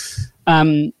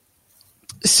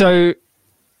 So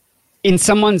in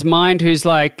someone's mind who's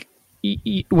like,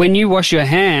 when you wash your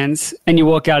hands and you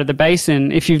walk out of the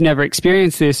basin, if you've never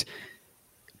experienced this,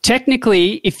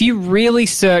 technically, if you really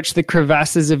search the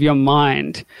crevasses of your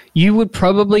mind, you would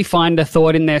probably find a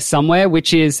thought in there somewhere,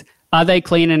 which is, are they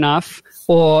clean enough?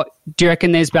 Or do you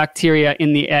reckon there's bacteria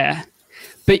in the air?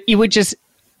 But you would just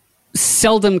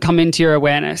seldom come into your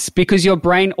awareness because your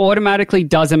brain automatically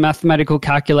does a mathematical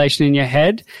calculation in your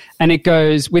head and it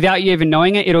goes, without you even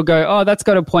knowing it, it'll go, oh, that's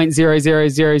got a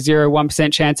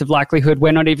 0.00001% chance of likelihood.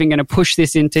 We're not even going to push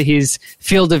this into his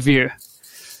field of view.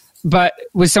 But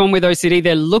with someone with OCD,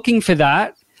 they're looking for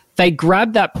that. They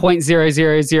grab that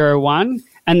 0.0001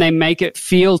 and they make it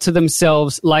feel to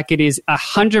themselves like it is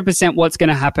 100% what's going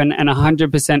to happen and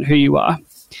 100% who you are.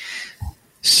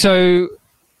 So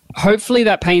hopefully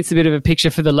that paints a bit of a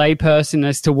picture for the layperson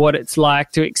as to what it's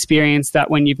like to experience that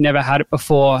when you've never had it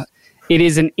before. It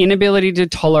is an inability to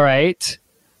tolerate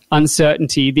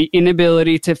uncertainty, the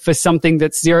inability for something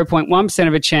that's 0.1%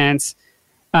 of a chance.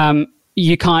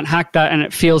 You can't hack that and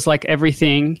it feels like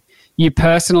everything. You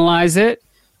personalize it,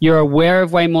 you're aware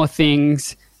of way more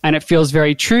things, and it feels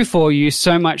very true for you,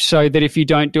 so much so that if you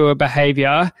don't do a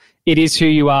behavior, it is who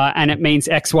you are and it means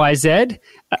X, Y, Z.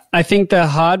 I think the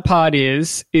hard part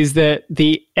is that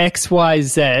the X, Y,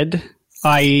 Z,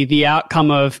 i.e. the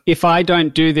outcome of if I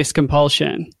don't do this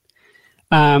compulsion,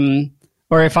 or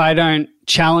if I don't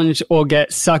challenge or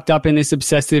get sucked up in this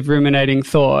obsessive ruminating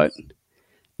thought,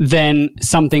 then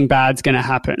something bad's going to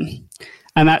happen.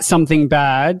 And that something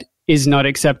bad is not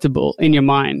acceptable in your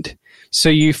mind. So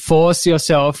you force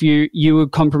yourself, you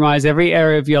would compromise every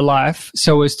area of your life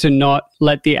so as to not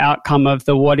let the outcome of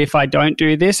the what if I don't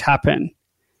do this happen.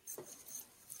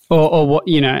 Or what,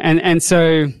 you know, and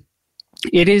so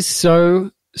it is so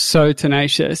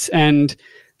tenacious. And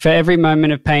for every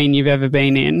moment of pain you've ever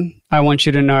been in, I want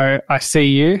you to know I see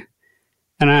you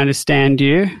and I understand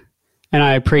you and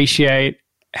I appreciate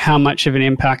how much of an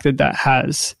impact that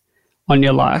has on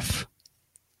your life.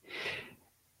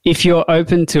 If you're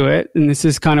open to it, and this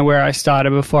is kind of where I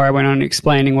started before I went on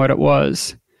explaining what it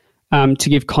was, to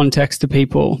give context to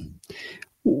people,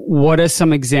 what are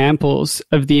some examples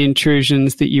of the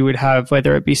intrusions that you would have,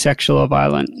 whether it be sexual or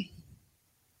violent?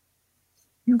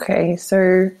 Okay,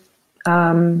 so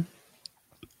I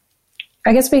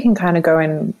guess we can kind of go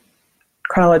in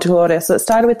chronological order. So it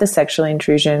started with the sexual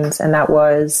intrusions, and that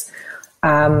was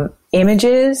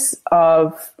images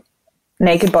of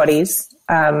naked bodies.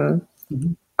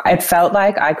 It felt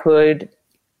like I could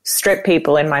strip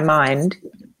people in my mind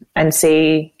and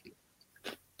see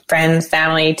friends,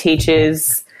 family,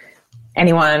 teachers,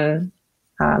 anyone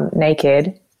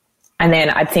naked. And then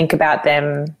I'd think about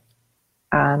them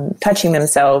touching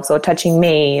themselves or touching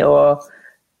me or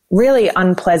really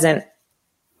unpleasant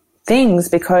things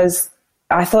because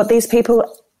I thought these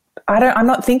people, I don't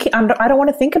want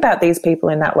to think about these people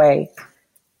in that way.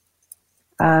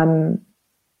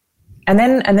 And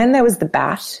then there was the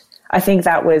bat. I think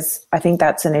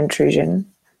that's an intrusion.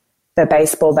 The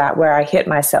baseball bat where I hit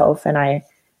myself and I,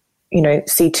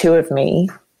 see two of me.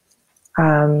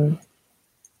 I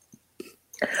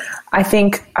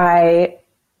think I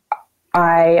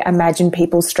imagine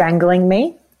people strangling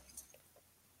me.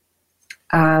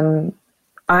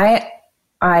 I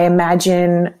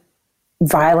imagine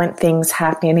violent things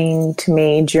happening to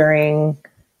me during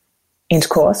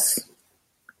intercourse.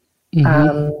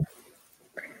 Mm-hmm.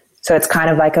 So it's kind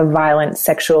of like a violent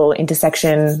sexual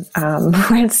intersection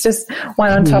where it's just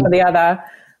one on top of the other.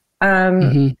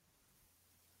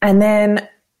 And then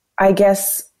I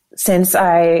guess since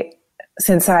I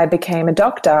became a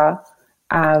doctor,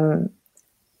 I'm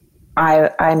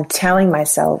telling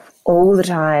myself all the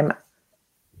time,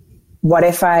 what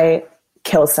if I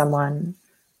kill someone?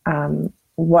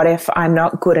 What if I'm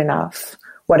not good enough?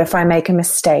 What if I make a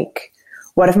mistake?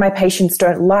 What if my patients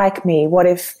don't like me? What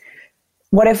if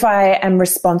I am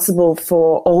responsible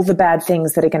for all the bad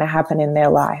things that are going to happen in their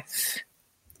life?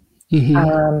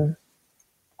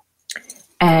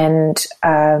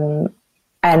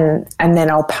 and then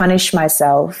I'll punish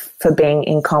myself for being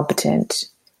incompetent.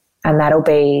 And that'll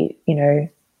be, you know,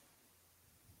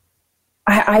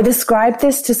 I described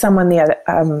this to someone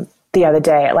the other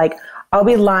day. Like, I'll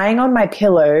be lying on my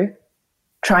pillow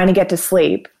trying to get to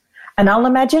sleep, and I'll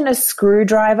imagine a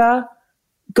screwdriver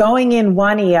going in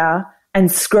one ear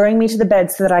and screwing me to the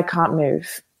bed so that I can't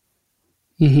move.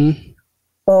 Mm-hmm.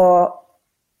 Or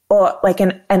like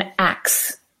an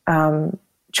axe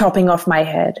chopping off my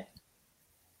head.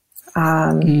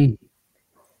 And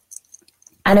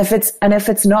if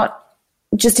it's not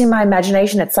just in my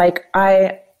imagination, it's like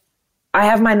I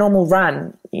have my normal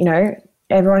run, you know,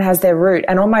 everyone has their route.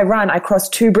 And on my run, I cross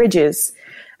 2 bridges.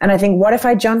 And I think, what if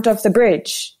I jumped off the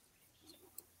bridge?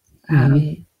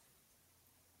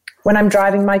 When I'm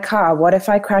driving my car, what if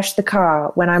I crash the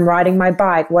car? When I'm riding my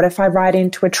bike, what if I ride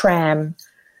into a tram?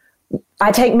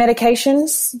 I take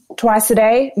medications twice a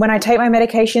day. When I take my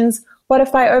medications, what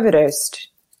if I overdosed?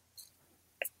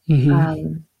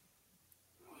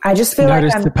 I just feel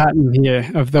Notice like the pattern here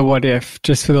of the what if,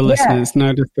 just for the listeners.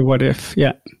 Notice the what if.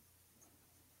 Yeah.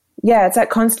 Yeah, it's that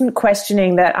constant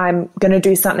questioning that I'm going to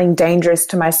do something dangerous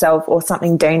to myself or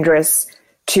something dangerous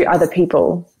to other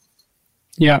people.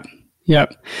 Yeah. Yeah.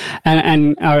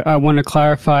 And I want to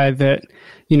clarify that,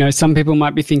 you know, some people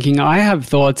might be thinking, I have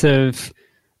thoughts of,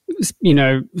 you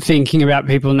know, thinking about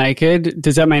people naked.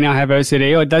 Does that mean I have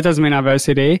OCD? Or that doesn't mean I have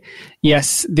OCD.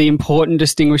 Yes, the important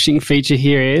distinguishing feature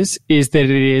here is that it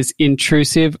is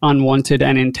intrusive, unwanted,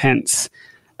 and intense.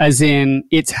 As in,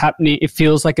 it's happening, it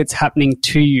feels like it's happening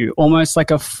to you, almost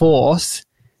like a force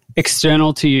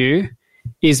external to you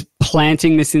is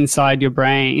planting this inside your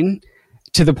brain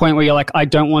to the point where you're like, I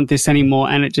don't want this anymore,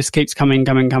 and it just keeps coming.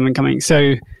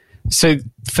 So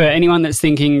for anyone that's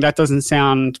thinking that doesn't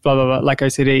sound blah, blah, blah, like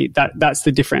OCD, that's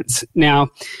the difference. Now,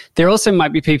 there also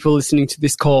might be people listening to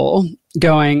this call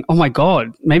going, oh my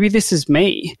God, maybe this is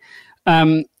me.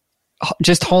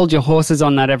 Just hold your horses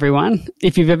on that, everyone.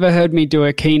 If you've ever heard me do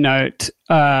a keynote,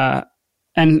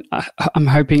 and I'm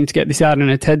hoping to get this out in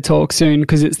a TED Talk soon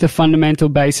because it's the fundamental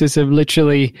basis of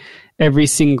literally every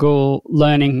single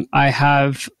learning I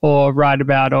have or write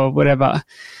about or whatever.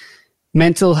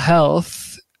 Mental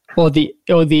health or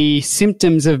the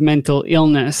symptoms of mental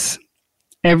illness,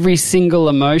 every single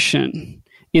emotion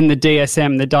in the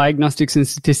DSM, the Diagnostics and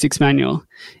Statistics Manual,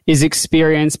 is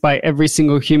experienced by every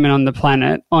single human on the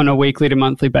planet on a weekly to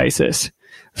monthly basis.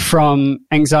 From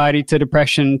anxiety to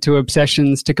depression to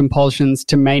obsessions to compulsions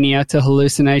to mania to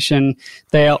hallucination,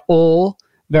 they are all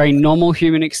very normal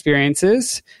human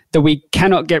experiences that we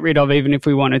cannot get rid of even if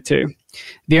we wanted to.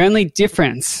 The only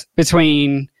difference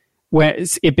between where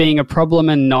it being a problem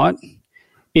and not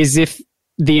is if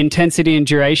the intensity and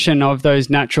duration of those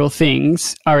natural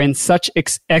things are in such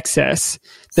excess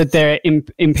that they're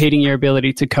impeding your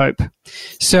ability to cope.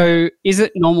 So is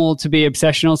it normal to be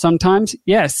obsessional sometimes?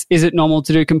 Yes. Is it normal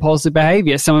to do compulsive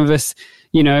behavior? Some of us,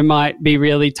 you know, might be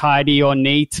really tidy or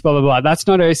neat, blah, blah, blah. That's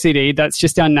not OCD. That's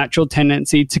just our natural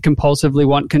tendency to compulsively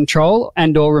want control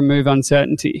and or remove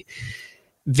uncertainty.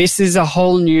 This is a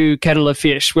whole new kettle of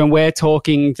fish when we're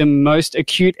talking the most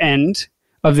acute end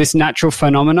of this natural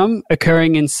phenomenon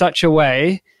occurring in such a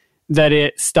way that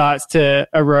it starts to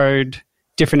erode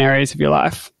different areas of your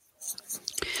life.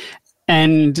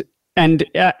 And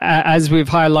as we've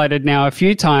highlighted now a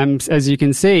few times, as you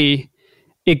can see,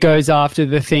 it goes after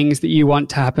the things that you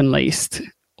want to happen least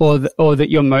or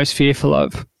that you're most fearful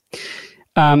of.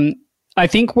 I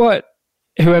think what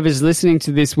whoever's listening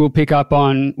to this will pick up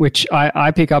on, which I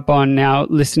pick up on now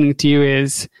listening to you,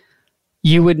 is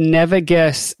you would never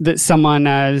guess that someone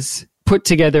as put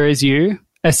together as you,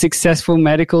 a successful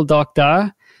medical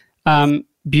doctor,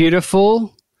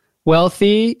 beautiful,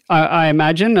 wealthy, I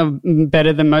imagine,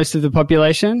 better than most of the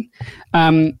population,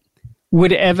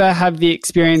 would ever have the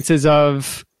experiences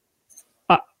of,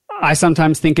 I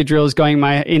sometimes think a drill is going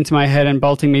into my head and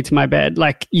bolting me to my bed.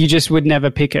 Like, you just would never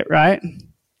pick it, right?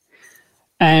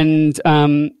 And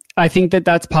I think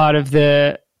that's part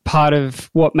of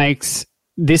what makes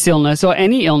this illness, or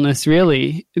any illness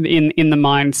really, in the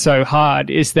mind so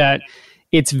hard, is that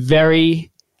it's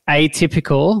very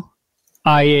atypical,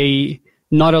 i.e.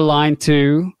 not aligned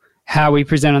to how we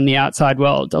present on the outside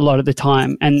world a lot of the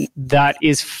time. And that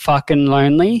is fucking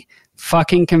lonely,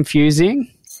 fucking confusing,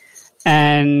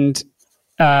 and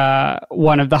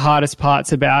one of the hardest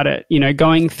parts about it. You know,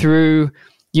 going through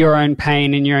your own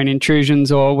pain and your own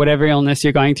intrusions or whatever illness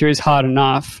you're going through is hard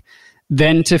enough.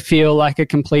 Then to feel like a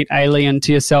complete alien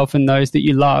to yourself and those that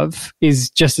you love is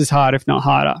just as hard, if not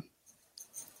harder.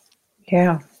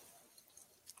 Yeah.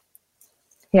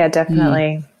 Yeah,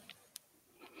 definitely.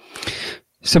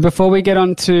 So before we get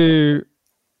on to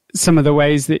some of the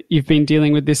ways that you've been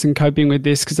dealing with this and coping with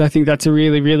this, because I think that's a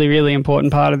really, really, really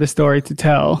important part of the story to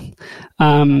tell.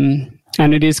 And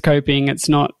it is coping. It's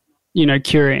not,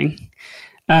 curing.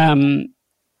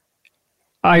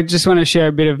 I just want to share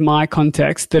a bit of my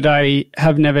context that I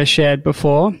have never shared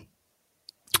before.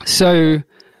 So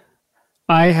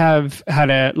I have had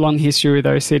a long history with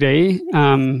OCD.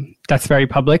 That's very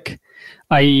public.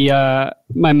 My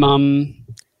mum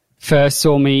first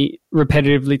saw me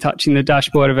repetitively touching the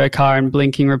dashboard of her car and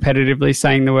blinking repetitively,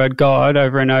 saying the word God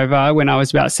over and over when I was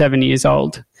about 7 years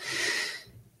old.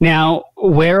 Now,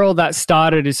 where all that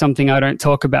started is something I don't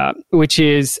talk about, which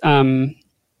is I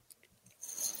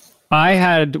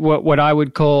had what I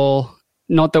would call,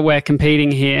 not that we're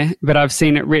competing here, but I've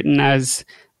seen it written as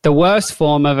the worst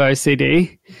form of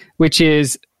OCD, which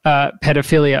is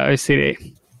pedophilia OCD.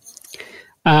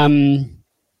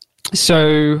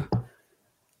 So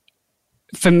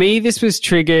for me, this was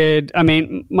triggered. I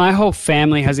mean, my whole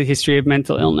family has a history of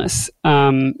mental illness,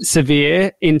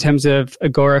 severe in terms of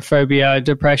agoraphobia,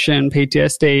 depression,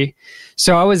 PTSD.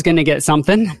 So I was going to get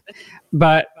something.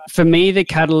 But for me, the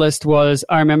catalyst was,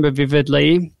 I remember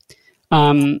vividly,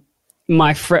 when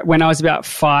I was about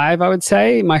 5, I would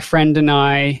say, my friend and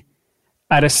I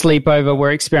at a sleepover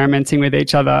were experimenting with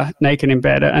each other naked in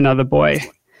bed, another boy.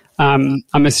 I'm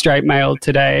a straight male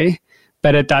today,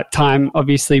 but at that time,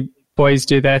 obviously, boys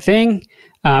do their thing.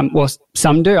 Well,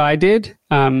 some do. I did,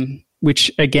 which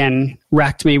again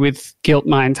racked me with guilt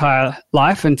my entire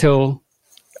life until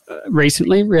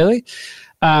recently, really.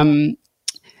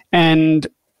 And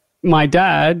my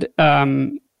dad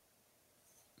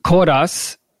caught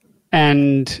us,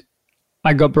 and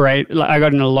I got berated. I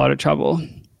got in a lot of trouble.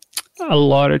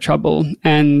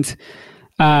 And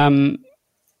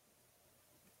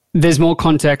there's more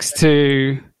context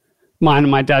to mine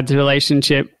and my dad's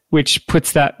relationship, which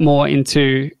puts that more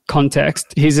into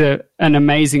context. He's an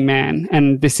amazing man,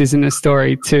 and this isn't a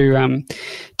story to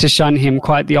shun him.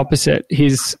 Quite the opposite.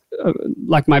 He's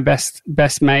like my best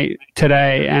mate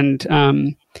today,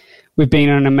 and we've been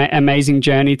on an amazing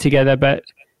journey together. But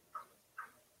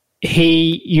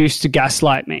he used to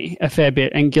gaslight me a fair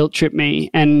bit and guilt trip me,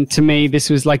 and to me, this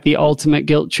was like the ultimate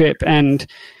guilt trip. And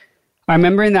I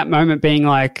remember in that moment being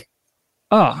like,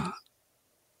 "Oh,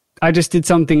 I just did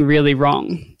something really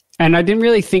wrong." And I didn't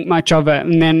really think much of it.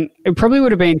 And then it probably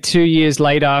would have been 2 years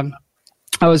later,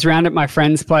 I was round at my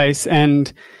friend's place,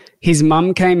 and his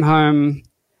mum came home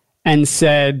and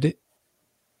said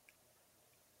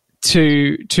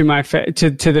to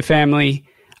the family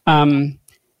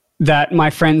that my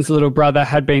friend's little brother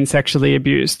had been sexually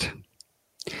abused.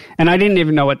 And I didn't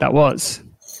even know what that was.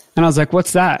 And I was like,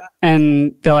 "What's that?"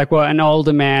 And they're like, "Well, an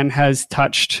older man has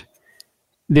touched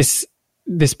this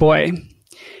boy."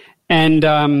 And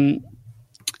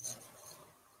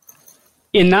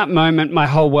in that moment, my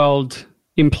whole world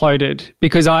imploded,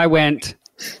 because I went,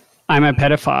 "I'm a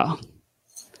pedophile."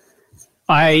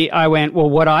 I went, well,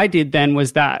 what I did then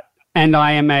was that, and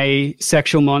I am a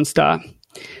sexual monster.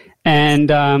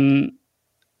 And I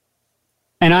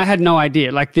had no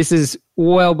idea. Like, this is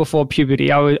well before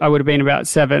puberty. I would have been about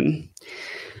 7.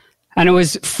 And it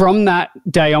was from that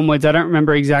day onwards, I don't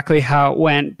remember exactly how it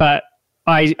went, but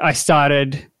I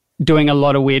started doing a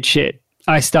lot of weird shit.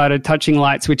 I started touching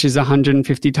light switches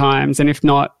 150 times. And if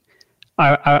not,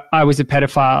 I was a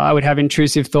pedophile. I would have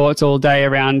intrusive thoughts all day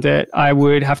around it. I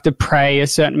would have to pray a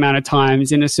certain amount of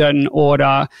times in a certain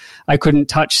order. I couldn't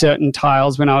touch certain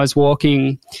tiles when I was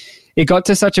walking. It got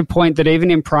to such a point that even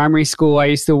in primary school, I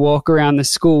used to walk around the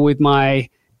school with my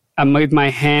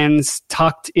hands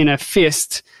tucked in a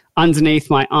fist underneath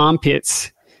my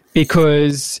armpits,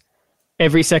 because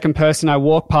every second person I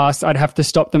walk past, I'd have to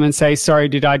stop them and say, "Sorry,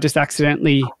 did I just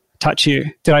accidentally touch you?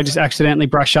 Did I just accidentally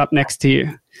brush up next to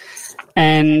you?"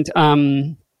 And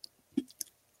I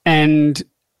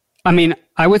mean,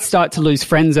 I would start to lose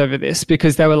friends over this,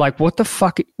 because they were like, "What the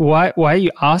fuck? Why are you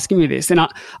asking me this?" And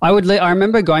I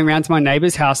remember going around to my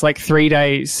neighbor's house like 3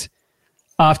 days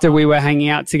after we were hanging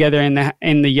out together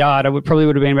in the yard. I would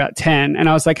have been about 10. And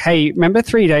I was like, "Hey, remember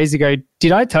 3 days ago,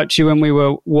 did I touch you when we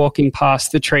were walking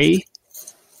past the tree?"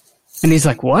 And he's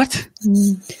like, "What?"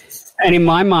 And in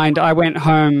my mind, I went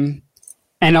home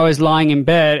and I was lying in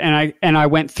bed, and I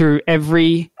went through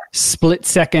every split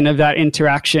second of that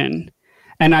interaction.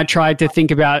 And I tried to think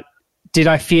about, did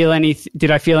I feel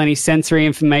any sensory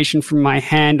information from my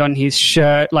hand on his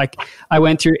shirt? Like, I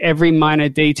went through every minor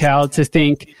detail to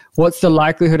think, what's the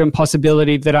likelihood and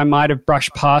possibility that I might have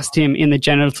brushed past him in the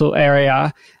genital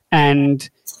area and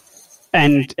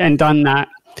done that.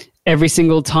 Every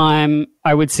single time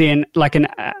I would see an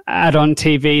ad on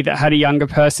TV that had a younger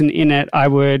person in it, I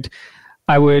would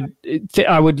I would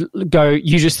go,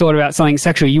 you just thought about something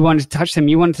sexual. You wanted to touch them.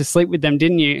 You wanted to sleep with them,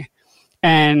 didn't you?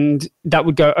 And that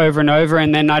would go over and over.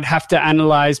 And then I'd have to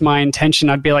analyze my intention.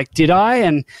 I'd be like, did I?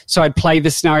 And so I'd play the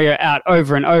scenario out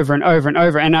over and over and over and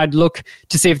over. And I'd look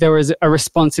to see if there was a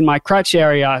response in my crotch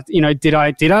area. You know, did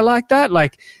I like that?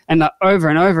 Like, and over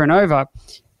and over and over.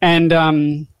 And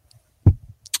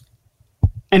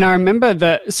I remember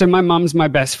that, so my mum's my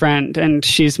best friend, and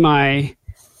she's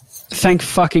thank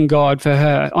fucking God for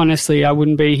her. Honestly, I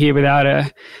wouldn't be here without her.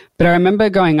 But I remember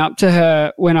going up to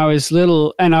her when I was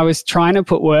little, and I was trying to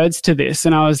put words to this,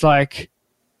 and I was like,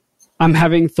 I'm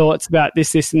having thoughts about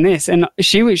this, this, and this. And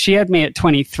she had me at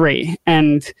 23,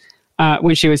 and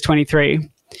when she was 23,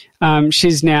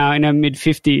 she's now in her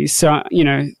mid-50s. So, you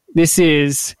know, this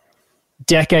is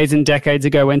decades and decades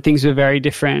ago when things were very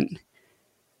different.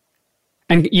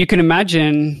 And you can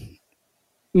imagine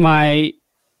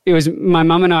it was my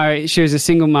mum and I, she was a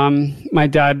single mum. My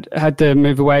dad had to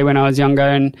move away when I was younger,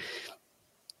 and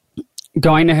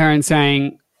going to her and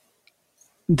saying,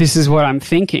 this is what I'm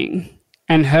thinking.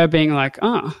 And her being like,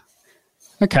 oh,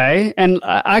 okay. And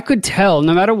I could tell,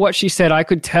 no matter what she said, I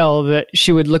could tell that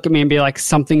she would look at me and be like,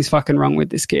 something's fucking wrong with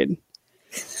this kid.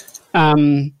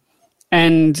 And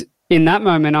in that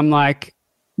moment, I'm like,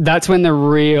 that's when the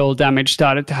real damage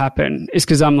started to happen, is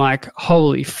because I'm like,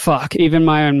 holy fuck, even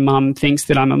my own mum thinks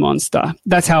that I'm a monster.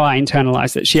 That's how I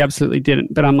internalized it. She absolutely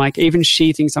didn't. But I'm like, even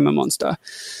she thinks I'm a monster.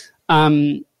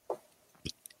 And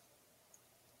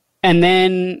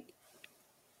then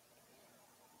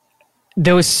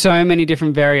there was so many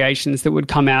different variations that would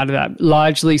come out of that,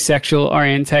 largely sexual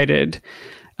orientated.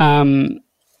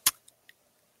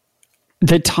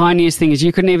 The tiniest thing is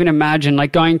you couldn't even imagine,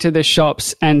 like going to the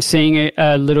shops and seeing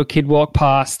a little kid walk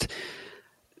past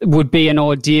would be an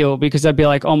ordeal, because I'd be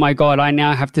like, oh my God, I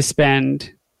now have to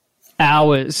spend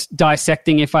hours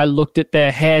dissecting if I looked at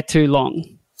their hair too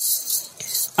long.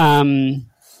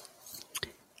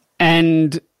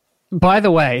 And by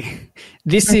the way,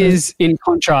 this is in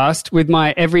contrast with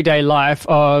my everyday life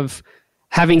of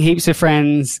having heaps of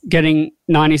friends, getting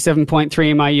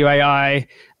 97.3 in my UAI,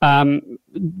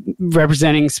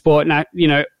 representing sport, and you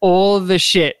know, all the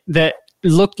shit that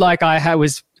looked like I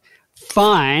was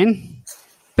fine,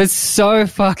 but so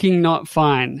fucking not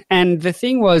fine. And the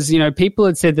thing was, you know, people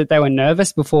had said that they were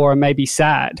nervous before or maybe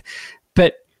sad,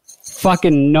 but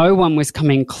fucking no one was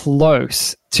coming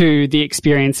close to the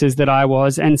experiences that I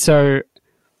was. And so,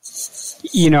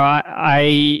 you know,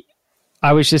 I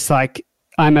was just like,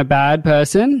 I'm a bad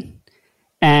person,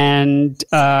 and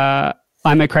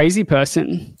I'm a crazy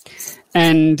person.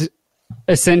 And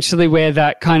essentially where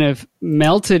that kind of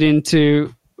melted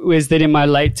into was that in my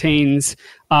late teens,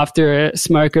 after a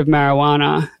smoke of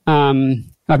marijuana,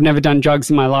 I've never done drugs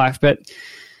in my life, but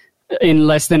in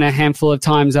less than a handful of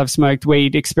times I've smoked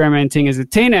weed experimenting as a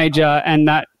teenager, and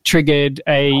that triggered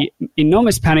a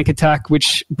enormous panic attack,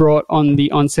 which brought on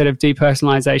the onset of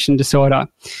depersonalization disorder,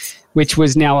 which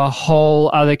was now a whole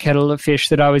other kettle of fish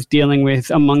that I was dealing with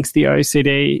amongst the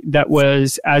OCD that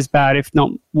was as bad, if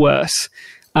not worse,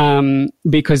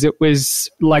 because it was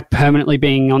like permanently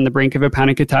being on the brink of a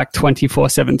panic attack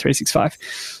 24/7, 365.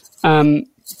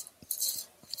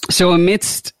 So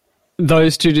amidst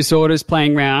those two disorders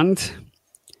playing round,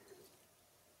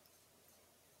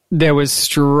 there was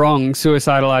strong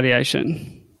suicidal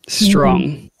ideation,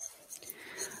 strong.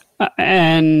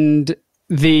 And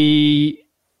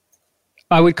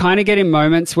I would kind of get in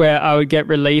moments where I would get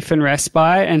relief and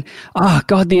respite, and oh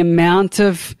God, the amount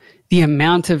of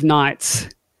nights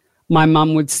my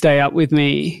mum would stay up with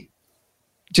me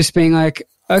just being like,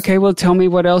 okay, well, tell me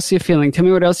what else you're feeling. Tell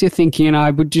me what else you're thinking. And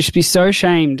I would just be so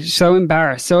ashamed, so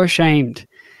embarrassed, so ashamed.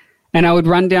 And I would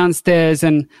run downstairs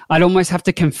and I'd almost have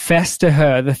to confess to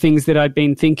her the things that I'd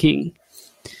been thinking.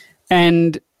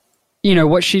 And, you know,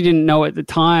 what she didn't know at the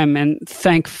time, and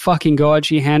thank fucking God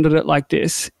she handled it like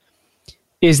this,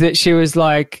 is that she was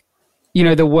like, you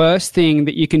know, the worst thing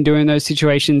that you can do in those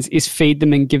situations is feed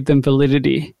them and give them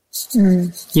validity.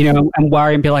 You know, and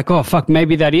worry and be like, oh, fuck,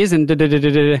 maybe that is, and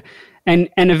da-da-da-da-da. And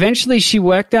eventually she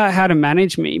worked out how to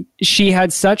manage me. She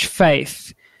had such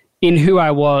faith in who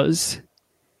I was.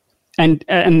 And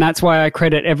that's why I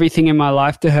credit everything in my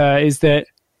life to her, is that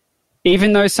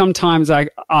even though sometimes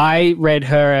I read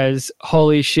her as,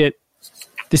 holy shit,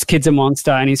 this kid's a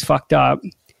monster and he's fucked up,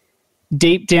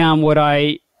 deep down what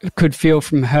I could feel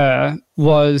from her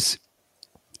was,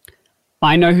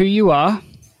 I know who you are.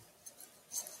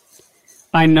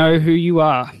 I know who you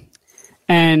are.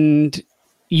 And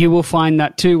you will find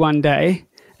that too one day.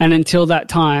 And until that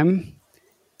time,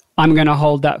 I'm going to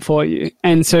hold that for you.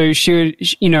 And so she would,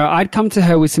 you know, I'd come to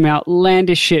her with some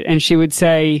outlandish shit and she would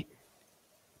say,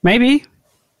 Maybe.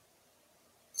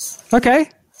 Okay,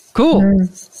 cool.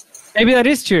 Maybe that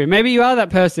is true. Maybe you are that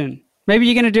person. Maybe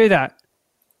you're going to do that.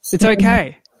 It's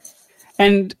okay.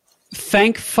 And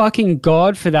thank fucking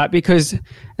God for that, because,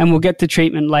 and we'll get to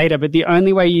treatment later, but the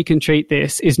only way you can treat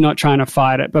this is not trying to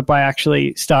fight it, but by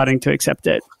actually starting to accept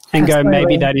it and go,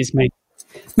 maybe that is me.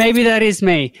 Maybe that is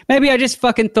me. Maybe I just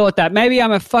fucking thought that. Maybe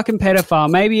I'm a fucking pedophile.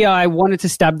 Maybe I wanted to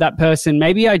stab that person.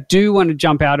 Maybe I do want to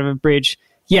jump out of a bridge.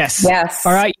 Yes.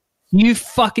 All right. You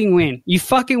fucking win. You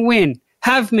fucking win.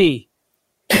 Have me.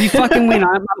 You fucking win.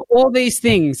 I'm all these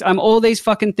things. I'm all these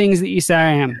fucking things that you say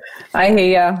I am. I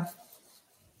hear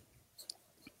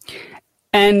you.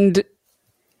 And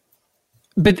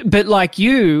but like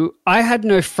you, I had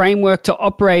no framework to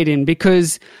operate in,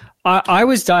 because I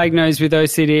was diagnosed with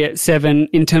OCD at 7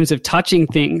 in terms of touching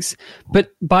things.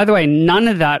 But by the way, none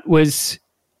of that was,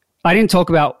 I didn't talk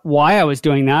about why I was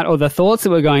doing that or the thoughts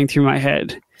that were going through my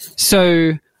head.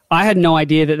 So I had no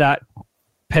idea that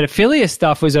pedophilia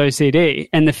stuff was OCD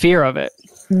and the fear of it.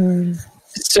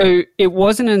 So it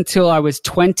wasn't until I was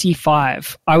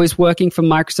 25, I was working for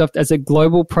Microsoft as a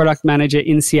global product manager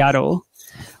in Seattle,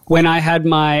 when I had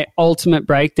my ultimate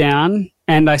breakdown,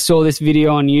 and I saw this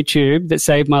video on YouTube that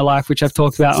saved my life, which I've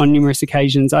talked about on numerous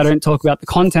occasions. I don't talk about the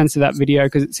contents of that video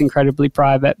because it's incredibly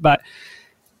private, but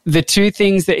the two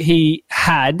things that he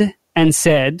had and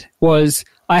said was,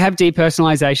 I have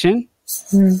depersonalization.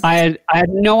 I had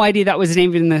no idea that was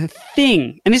even a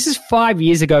thing. And this is 5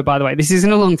 years ago, by the way. This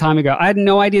isn't a long time ago. I had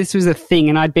no idea this was a thing,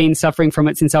 and I'd been suffering from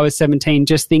it since I was 17,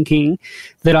 just thinking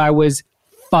that I was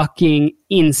fucking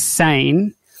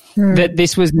insane, that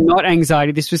this was not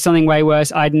anxiety. This was something way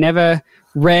worse. I'd never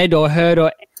read or heard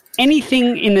or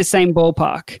anything in the same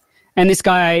ballpark. And this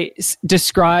guy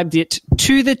described it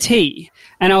to the T.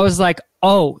 And I was like,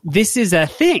 oh, this is a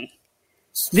thing.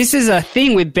 This is a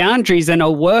thing with boundaries and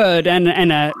a word and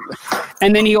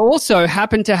then he also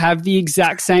happened to have the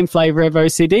exact same flavor of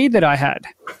OCD that I had,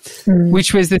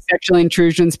 which was the sexual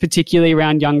intrusions, particularly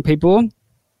around young people.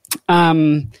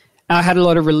 I had a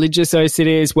lot of religious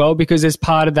OCD as well, because as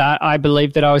part of that, I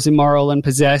believed that I was immoral and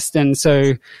possessed, and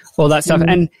so all that stuff.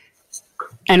 And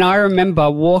I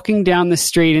remember walking down the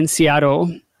street in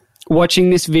Seattle, watching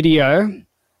this video,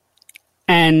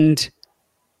 and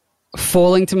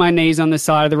falling to my knees on the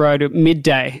side of the road at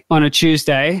midday on a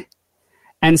Tuesday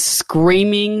and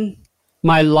screaming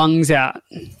my lungs out.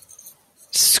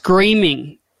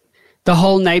 Screaming. The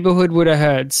whole neighborhood would have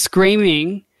heard.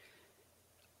 Screaming,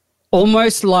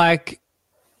 almost like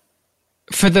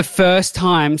for the first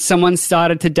time someone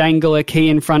started to dangle a key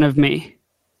in front of me.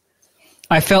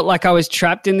 I felt like I was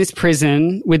trapped in this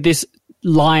prison with this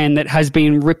lion that has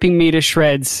been ripping me to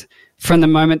shreds from the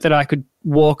moment that I could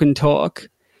walk and talk.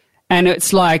 And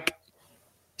it's like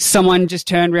someone just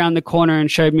turned around the corner and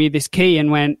showed me this key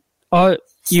and went, oh,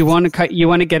 you want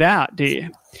to get out, do you?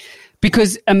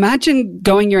 Because imagine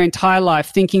going your entire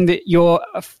life thinking that you're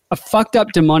a fucked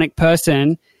up demonic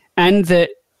person and that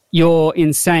you're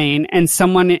insane, and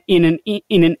someone in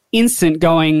an instant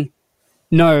going,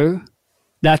 no,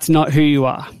 that's not who you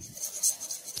are.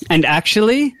 And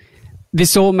actually,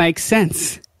 this all makes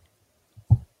sense.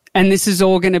 And this is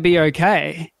all going to be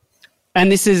okay. And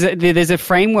there's a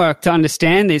framework to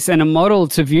understand this and a model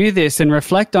to view this and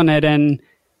reflect on it, and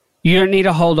you don't need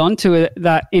to hold on to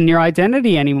that in your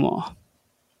identity anymore.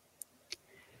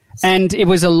 And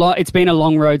it's been a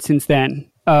long road since then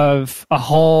of a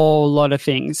whole lot of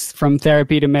things, from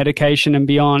therapy to medication and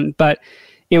beyond. But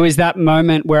it was that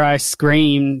moment where I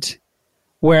screamed,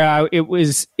 where it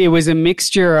was a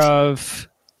mixture of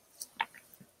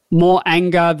more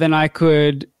anger than I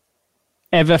could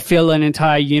ever fill an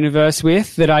entire universe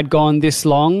with, that I'd gone this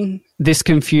long, this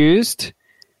confused,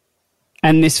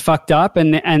 and this fucked up,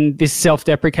 and this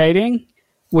self-deprecating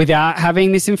without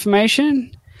having this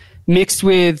information, mixed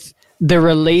with the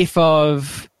relief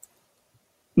of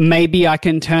maybe I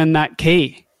can turn that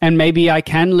key and maybe I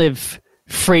can live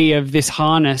free of this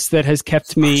harness that has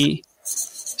kept me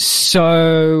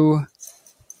so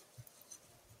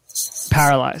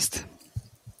paralyzed.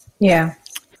 Yeah.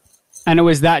 And it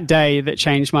was that day that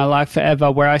changed my life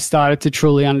forever, where I started to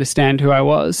truly understand who I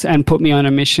was and put me on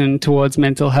a mission towards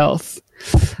mental health.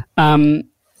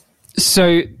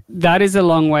 So that is a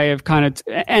long way of kind of,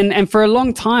 and for a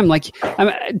long time, like,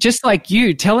 just like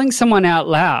you, telling someone out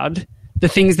loud the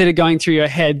things that are going through your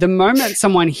head, the moment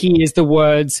someone hears the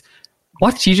words,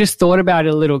 what, you just thought about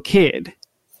a little kid,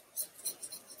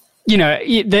 you know,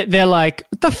 they're like,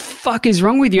 what the fuck is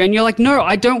wrong with you? And you're like, no,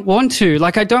 I don't want to.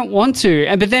 Like, I don't want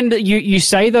to. But then you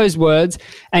say those words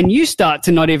and you start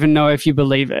to not even know if you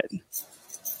believe it.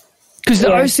 Because the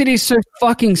OCD is so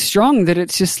fucking strong that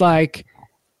it's just like,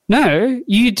 No,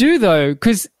 you do though,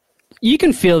 because you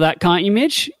can feel that, can't you,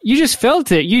 Mitch? You just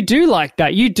felt it. You do like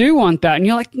that. You do want that. And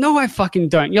you're like, no, I fucking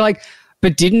don't. You're like,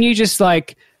 but didn't you just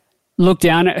like look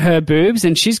down at her boobs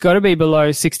and she's got to be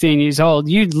below 16 years old?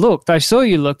 You looked. I saw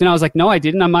you looked. And I was like, no, I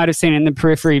didn't. I might have seen it in the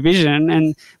periphery vision.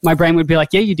 And my brain would be like,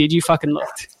 yeah, you did. You fucking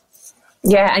looked.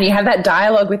 Yeah, and you have that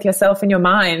dialogue with yourself in your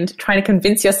mind, trying to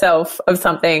convince yourself of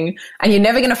something, and you're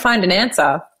never going to find an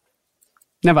answer.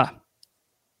 Never.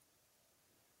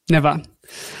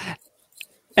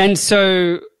 And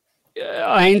so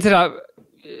I ended up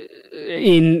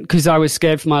because I was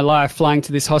scared for my life, flying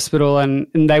to this hospital, and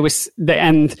I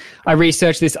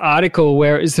researched this article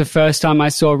where it was the first time I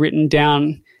saw written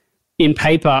down in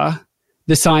paper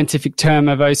the scientific term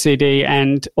of OCD,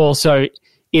 and also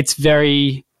its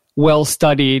very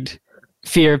well-studied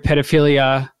fear of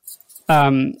pedophilia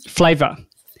flavor.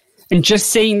 And just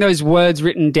seeing those words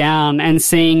written down and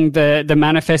seeing the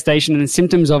manifestation and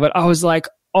symptoms of it, I was like,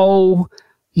 oh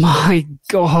my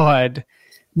God,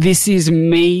 this is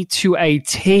me to a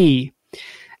T.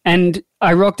 And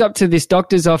I rocked up to this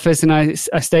doctor's office and I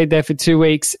stayed there for 2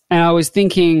 weeks, and I was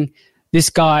thinking, this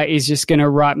guy is just going to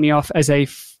write me off as a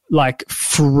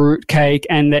fruitcake,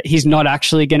 and that he's not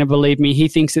actually going to believe me. He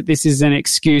thinks that this is an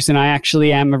excuse and I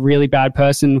actually am a really bad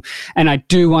person and I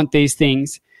do want these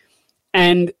things.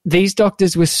 And these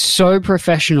doctors were so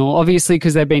professional, obviously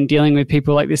because they've been dealing with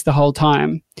people like this the whole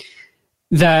time,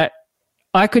 that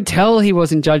I could tell he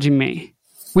wasn't judging me,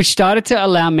 which started to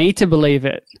allow me to believe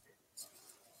it.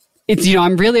 It's,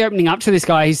 I'm really opening up to this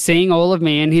guy. He's seeing all of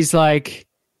me and he's like,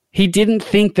 he didn't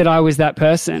think that I was that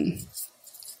person.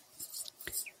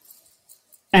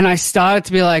 And I started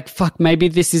to be like, fuck, maybe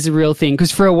this is a real thing.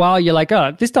 Because for a while you're like,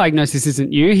 oh, this diagnosis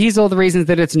isn't you. Here's all the reasons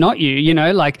that it's not you,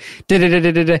 like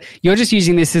da-da-da-da-da-da. You're just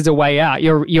using this as a way out.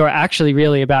 You're actually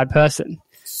really a bad person.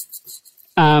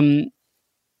 And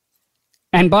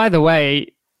by the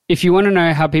way, if you want to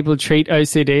know how people treat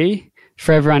OCD,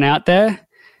 for everyone out there,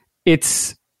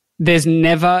 there's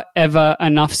never, ever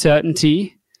enough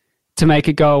certainty to make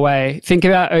it go away. Think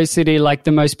about OCD like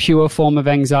the most pure form of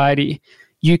anxiety.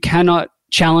 You cannot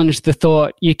challenge the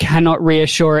thought. You cannot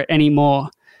reassure it anymore.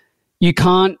 You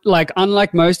can't,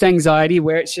 unlike most anxiety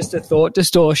where it's just a thought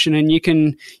distortion and you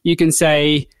can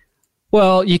say,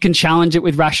 well, you can challenge it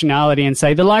with rationality and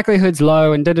say the likelihood's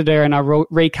low and da-da-da, and I'll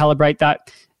recalibrate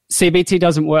that. CBT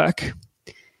doesn't work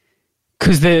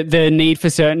because the need for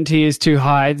certainty is too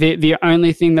high. The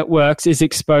only thing that works is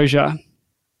exposure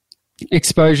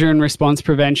and response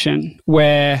prevention,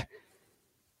 where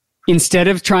instead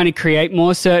of trying to create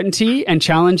more certainty and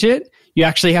challenge it, you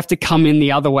actually have to come in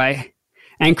the other way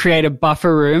and create a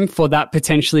buffer room for that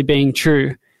potentially being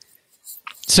true.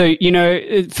 So,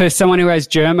 for someone who has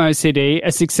germ OCD,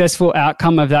 a successful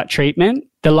outcome of that treatment,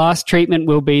 the last treatment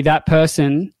will be that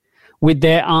person with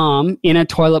their arm in a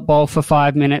toilet bowl for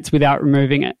 5 minutes without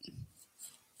removing it.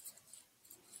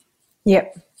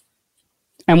 Yep.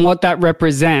 And what that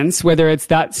represents, whether it's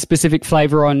that specific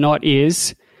flavor or not,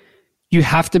 is you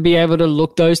have to be able to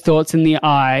look those thoughts in the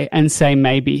eye and say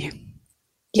maybe.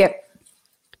 Yep.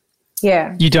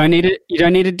 Yeah. You don't need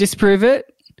to disprove it.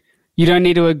 You don't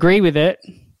need to agree with it.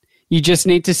 You just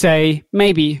need to say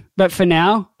maybe, but for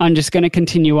now, I'm just going to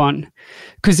continue on.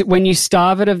 Because when you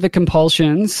starve it of the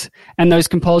compulsions, and those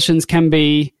compulsions can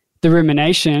be the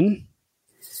rumination,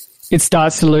 it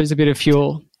starts to lose a bit of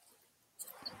fuel.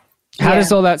 How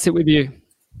does all that sit with you?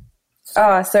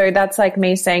 Oh, so that's like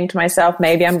me saying to myself,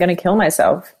 maybe I'm going to kill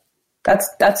myself.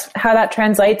 That's how that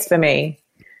translates for me.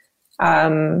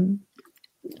 And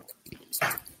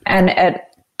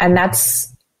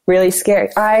that's really scary.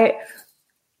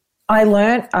 I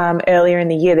learned earlier in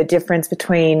the year the difference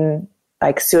between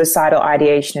suicidal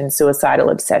ideation and suicidal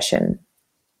obsession,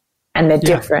 and they're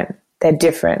different. They're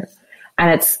different,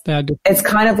 and it's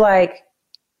kind of like,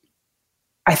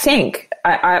 I think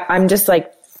I'm just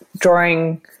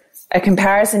drawing a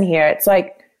comparison here. It's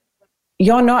like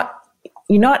you're not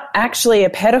actually a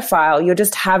pedophile. You're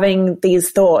just having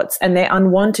these thoughts, and they're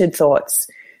unwanted thoughts.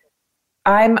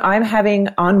 I'm having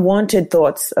unwanted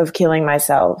thoughts of killing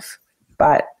myself,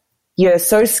 but you're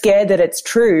so scared that it's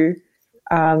true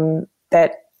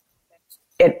that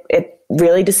it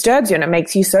really disturbs you, and it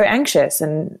makes you so anxious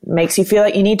and makes you feel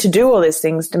like you need to do all these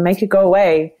things to make it go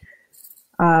away.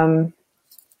 And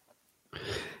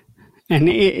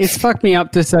it's fucked me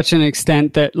up to such an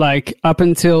extent that up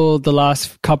until the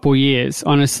last couple years,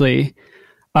 honestly,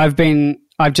 I've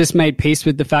just made peace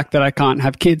with the fact that I can't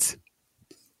have kids.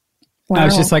 Wow. I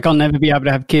was just I'll never be able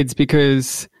to have kids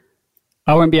because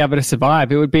I won't be able to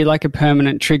survive. It would be like a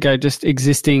permanent trigger just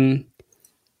existing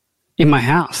in my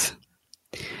house.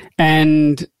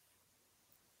 And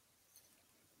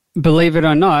believe it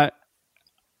or not,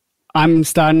 I'm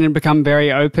starting to become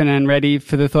very open and ready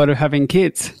for the thought of having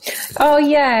kids. Oh,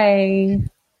 yay.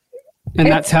 And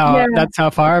that's how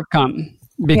far I've come,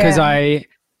 because I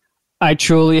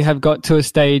truly have got to a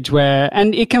stage where,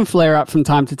 and it can flare up from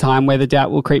time to time where the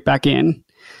doubt will creep back in.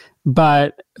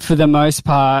 But for the most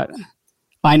part,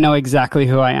 I know exactly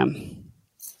who I am.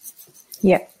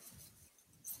 Yeah.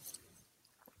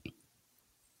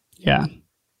 Yeah.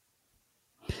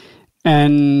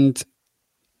 And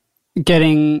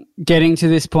getting to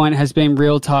this point has been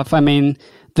real tough. I mean,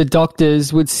 the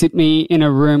doctors would sit me in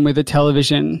a room with a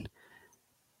television.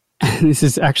 And this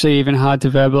is actually even hard to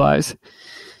verbalize.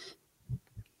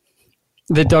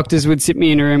 The doctors would sit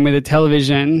me in a room with a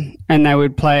television and they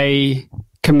would play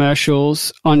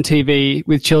commercials on TV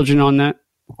with children on it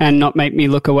and not make me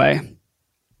look away.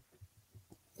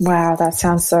 Wow, that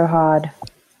sounds so hard.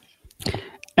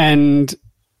 And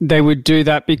they would do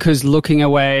that because looking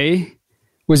away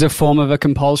was a form of a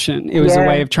compulsion. It was a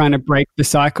way of trying to break the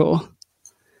cycle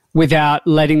without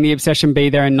letting the obsession be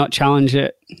there and not challenge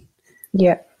it.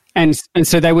 Yeah. And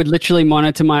so they would literally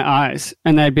monitor my eyes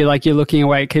and they'd be like, you're looking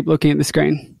away, keep looking at the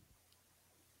screen.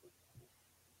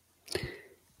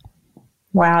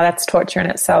 Wow, that's torture in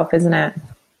itself, isn't it?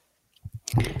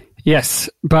 Yes,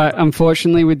 but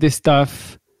unfortunately with this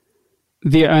stuff,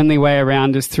 the only way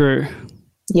around is through.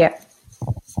 Yeah.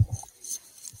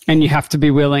 And you have to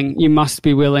be willing, you must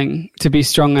be willing to be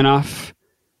strong enough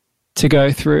to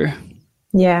go through.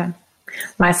 Yeah.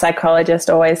 My psychologist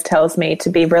always tells me to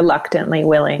be reluctantly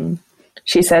willing.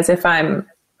 She says if I'm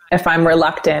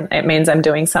reluctant, it means I'm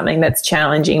doing something that's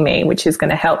challenging me, which is going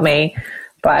to help me.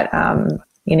 But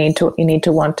you need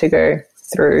to want to go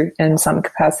through in some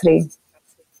capacity.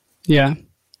 Yeah.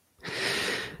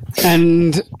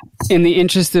 And in the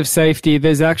interest of safety,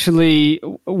 there's actually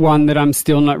one that I'm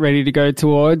still not ready to go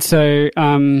towards. So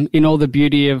in all the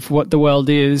beauty of what the world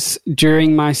is,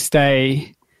 during my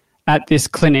stay at this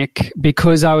clinic,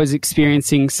 because I was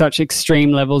experiencing such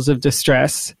extreme levels of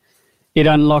distress, it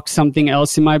unlocked something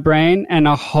else in my brain, and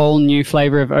a whole new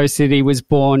flavor of OCD was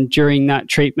born during that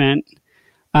treatment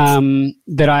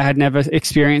that I had never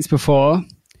experienced before.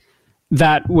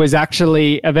 That was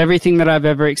actually, of everything that I've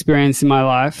ever experienced in my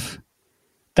life,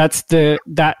 that's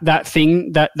that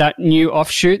thing, that new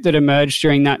offshoot that emerged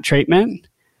during that treatment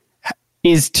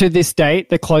is to this date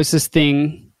the closest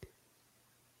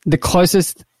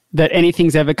that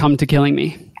anything's ever come to killing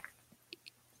me.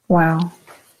 Wow.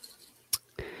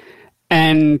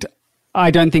 And I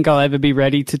don't think I'll ever be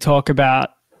ready to talk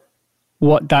about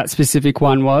what that specific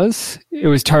one was. It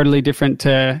was totally different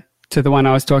to the one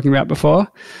I was talking about before.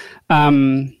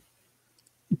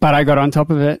 But I got on top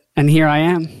of it and here I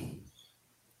am.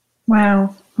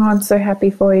 Wow. Oh, I'm so happy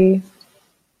for you.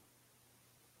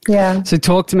 Yeah. So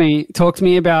talk to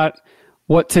me about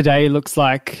what today looks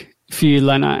like for you,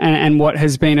 Lena, and what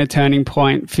has been a turning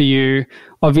point for you.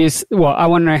 I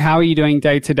want to know, how are you doing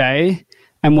day to day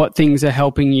and what things are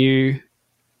helping you,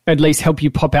 at least help you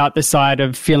pop out the side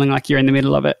of feeling like you're in the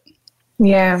middle of it?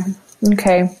 Yeah.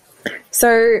 Okay.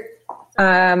 So,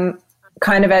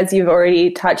 kind of as you've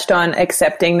already touched on,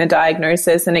 accepting the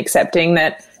diagnosis and accepting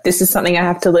that this is something I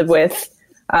have to live with.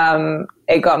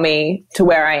 It got me to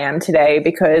where I am today,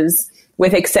 because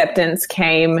with acceptance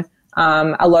came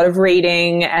a lot of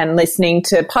reading and listening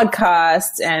to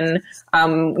podcasts and,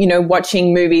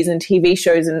 watching movies and TV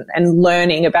shows and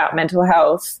learning about mental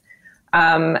health.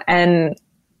 And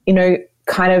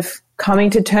kind of coming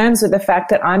to terms with the fact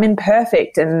that I'm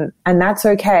imperfect and that's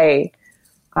okay.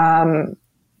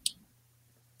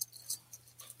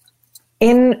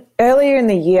 Earlier in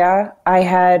the year, I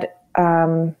had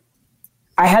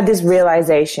this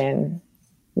realization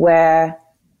where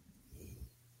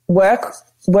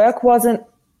work wasn't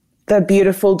the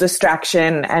beautiful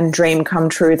distraction and dream come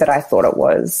true that I thought it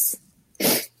was.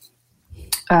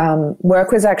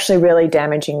 Work was actually really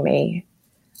damaging me.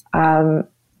 And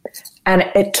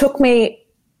it took me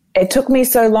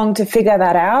so long to figure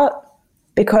that out,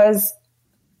 because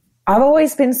I've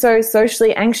always been so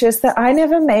socially anxious that I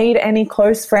never made any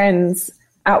close friends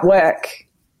at work.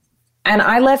 And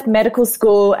I left medical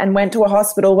school and went to a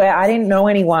hospital where I didn't know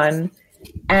anyone.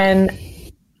 And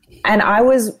I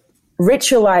was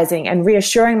ritualizing and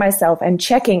reassuring myself and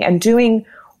checking and doing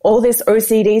all this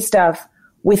OCD stuff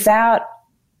without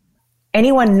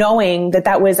anyone knowing that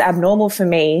that was abnormal for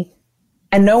me,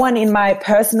 and no one in my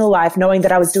personal life knowing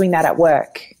that I was doing that at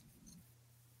work.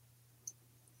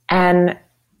 And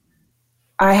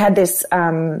I had this,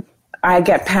 I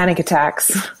get panic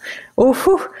attacks.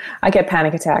 I get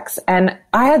panic attacks. And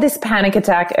I had this panic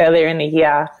attack earlier in the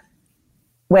year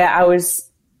where I was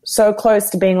so close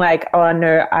to being like, oh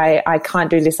no, I can't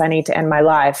do this. I need to end my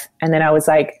life. And then I was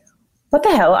like, what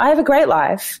the hell? I have a great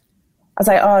life. I was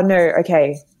like, oh no,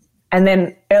 okay. And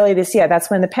then early this year, that's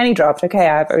when the penny dropped. Okay,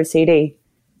 I have OCD.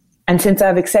 And since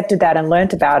I've accepted that and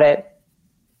learnt about it,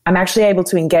 I'm actually able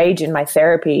to engage in my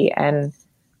therapy and,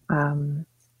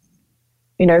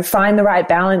 find the right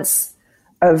balance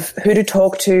of who to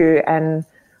talk to and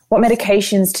what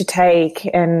medications to take.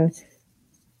 And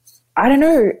I don't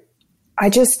know, I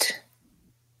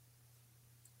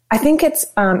think it's,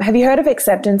 have you heard of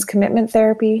acceptance commitment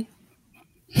therapy?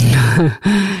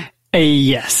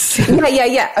 Yes.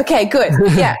 Yeah. Okay, good.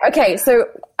 Yeah. Okay. So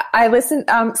I listened,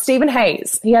 Stephen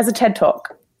Hayes, he has a TED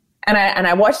Talk and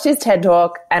I watched his TED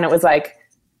Talk and it was like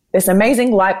this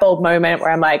amazing light bulb moment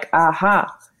where I'm like, aha,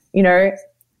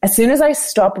 as soon as I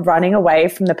stop running away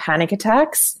from the panic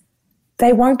attacks,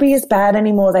 they won't be as bad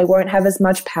anymore. They won't have as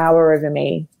much power over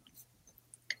me.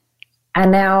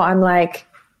 And now I'm like,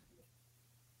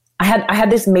 I had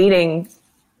this meeting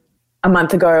a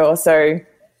month ago or so,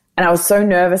 and I was so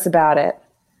nervous about it.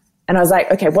 And I was like,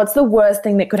 okay, what's the worst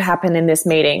thing that could happen in this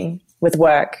meeting with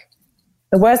work?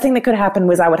 The worst thing that could happen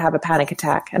was I would have a panic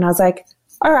attack. And I was like,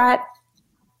 all right,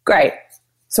 great.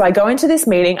 So I go into this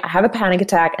meeting, I have a panic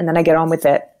attack, and then I get on with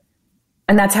it.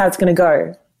 And that's how it's going to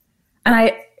go.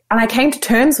 And I came to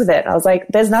terms with it. I was like,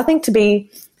 there's nothing to be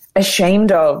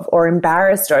ashamed of or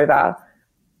embarrassed over.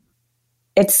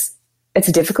 It's a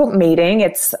difficult meeting.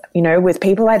 It's, with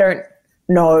people I don't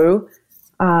know.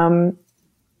 And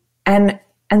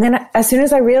then as soon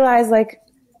as I realized, like,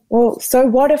 well, so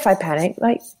what if I panic?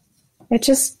 Like,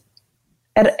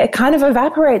 it kind of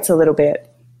evaporates a little bit.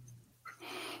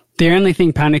 The only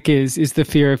thing panic is the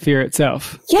fear of fear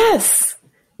itself. Yes,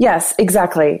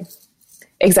 exactly.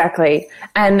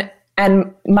 And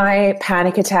my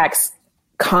panic attacks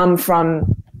come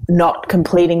from not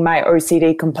completing my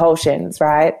OCD compulsions,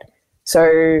 right?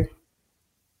 So,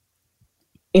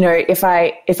 if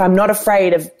I'm not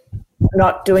afraid of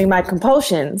not doing my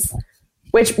compulsions,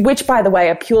 which by the way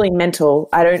are purely mental,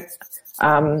 I don't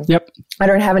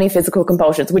have any physical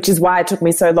compulsions, which is why it took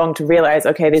me so long to realize,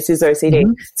 okay, this is OCD.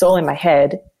 Mm-hmm. It's all in my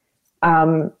head.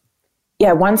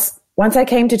 Once I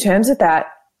came to terms with that,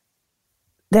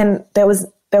 then there was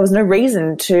no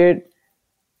reason to,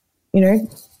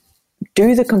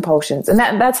 do the compulsions. And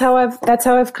that's how I've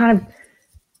kind of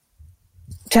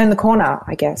turned the corner,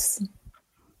 I guess.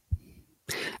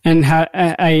 And how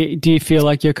do you feel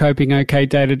like you're coping okay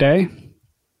day to day?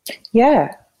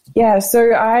 Yeah.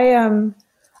 So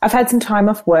I've had some time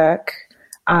off work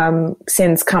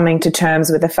since coming to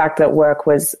terms with the fact that work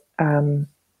was,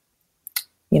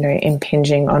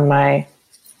 impinging on my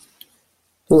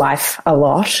life a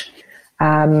lot.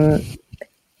 And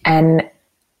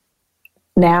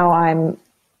now I'm,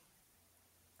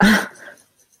 I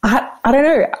don't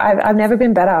know. I've never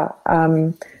been better.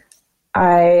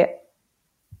 I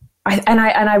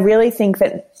really think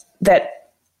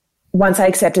that once I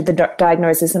accepted the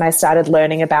diagnosis and I started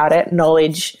learning about it,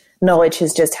 knowledge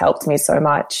has just helped me so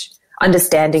much,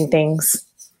 understanding things.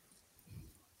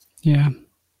 Yeah.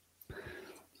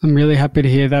 I'm really happy to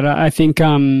hear that. I think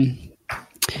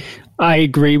I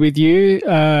agree with you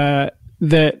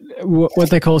that what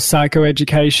they call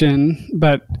psychoeducation,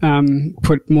 but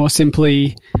put more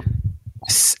simply,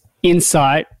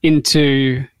 insight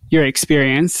into your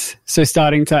experience. So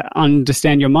starting to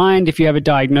understand your mind, if you have a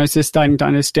diagnosis, starting to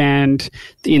understand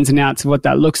the ins and outs of what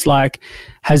that looks like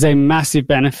has a massive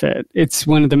benefit. It's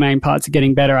one of the main parts of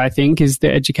getting better, I think, is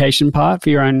the education part for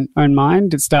your own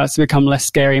mind. It starts to become less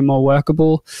scary and more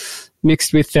workable,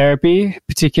 mixed with therapy,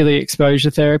 particularly exposure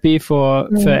therapy for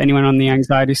anyone on the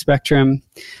anxiety spectrum,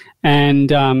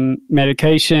 and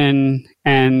medication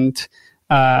and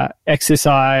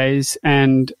exercise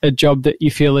and a job that you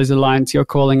feel is aligned to your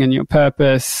calling and your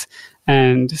purpose,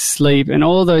 and sleep and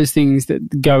all those things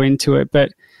that go into it.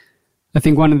 But I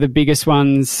think one of the biggest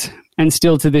ones, and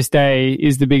still to this day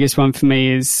is the biggest one for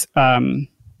me, is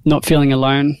not feeling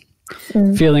alone,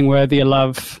 feeling worthy of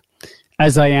love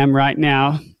as I am right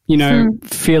now,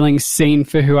 feeling seen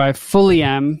for who I fully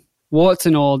am, warts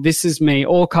and all. This is me,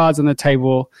 all cards on the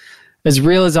table, as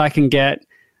real as I can get.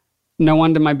 No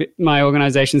wonder my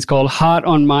organization's called Heart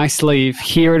on My Sleeve.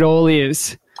 Here it all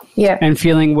is. Yeah. And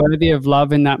feeling worthy of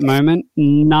love in that moment,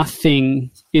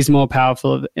 nothing is more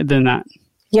powerful than that.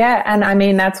 Yeah. And I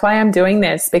mean, that's why I'm doing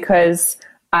this, because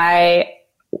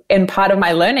in part of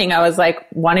my learning, I was like,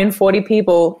 1 in 40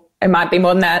 people, it might be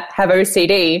more than that, have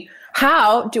OCD.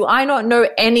 How do I not know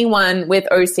anyone with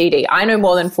OCD? I know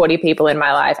more than 40 people in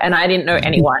my life, and I didn't know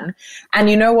anyone. And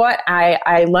you know what?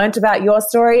 I learned about your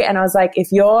story, and I was like,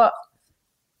 if you're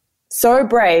so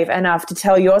brave enough to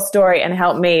tell your story and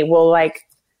help me, well, like,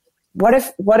 what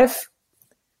if there's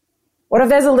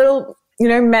a little,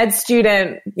 med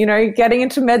student, getting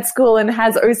into med school and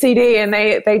has OCD and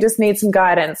they just need some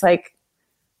guidance. Like,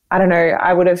 I don't know.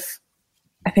 I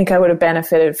think I would have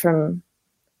benefited from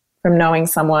knowing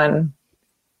someone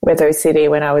with OCD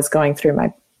when I was going through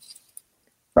my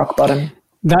rock bottom.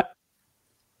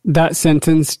 That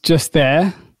sentence just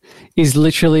there is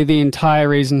literally the entire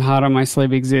reason Heart on My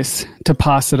Sleeve exists, to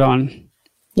pass it on.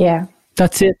 Yeah.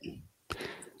 That's it.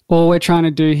 All we're trying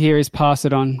to do here is pass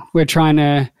it on. We're trying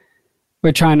to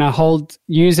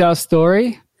use our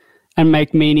story and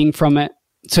make meaning from it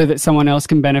so that someone else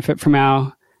can benefit from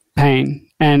our pain,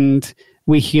 and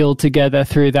we heal together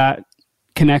through that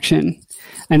connection.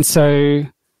 And so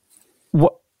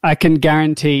I can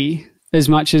guarantee, as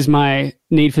much as my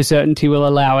need for certainty will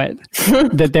allow it,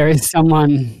 that there is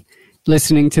someone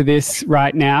listening to this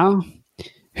right now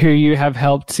who you have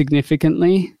helped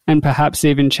significantly and perhaps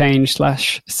even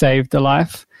changed/saved a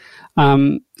life.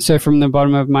 So from the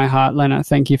bottom of my heart, Lena,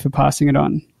 thank you for passing it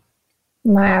on.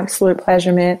 My absolute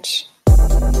pleasure, Mitch.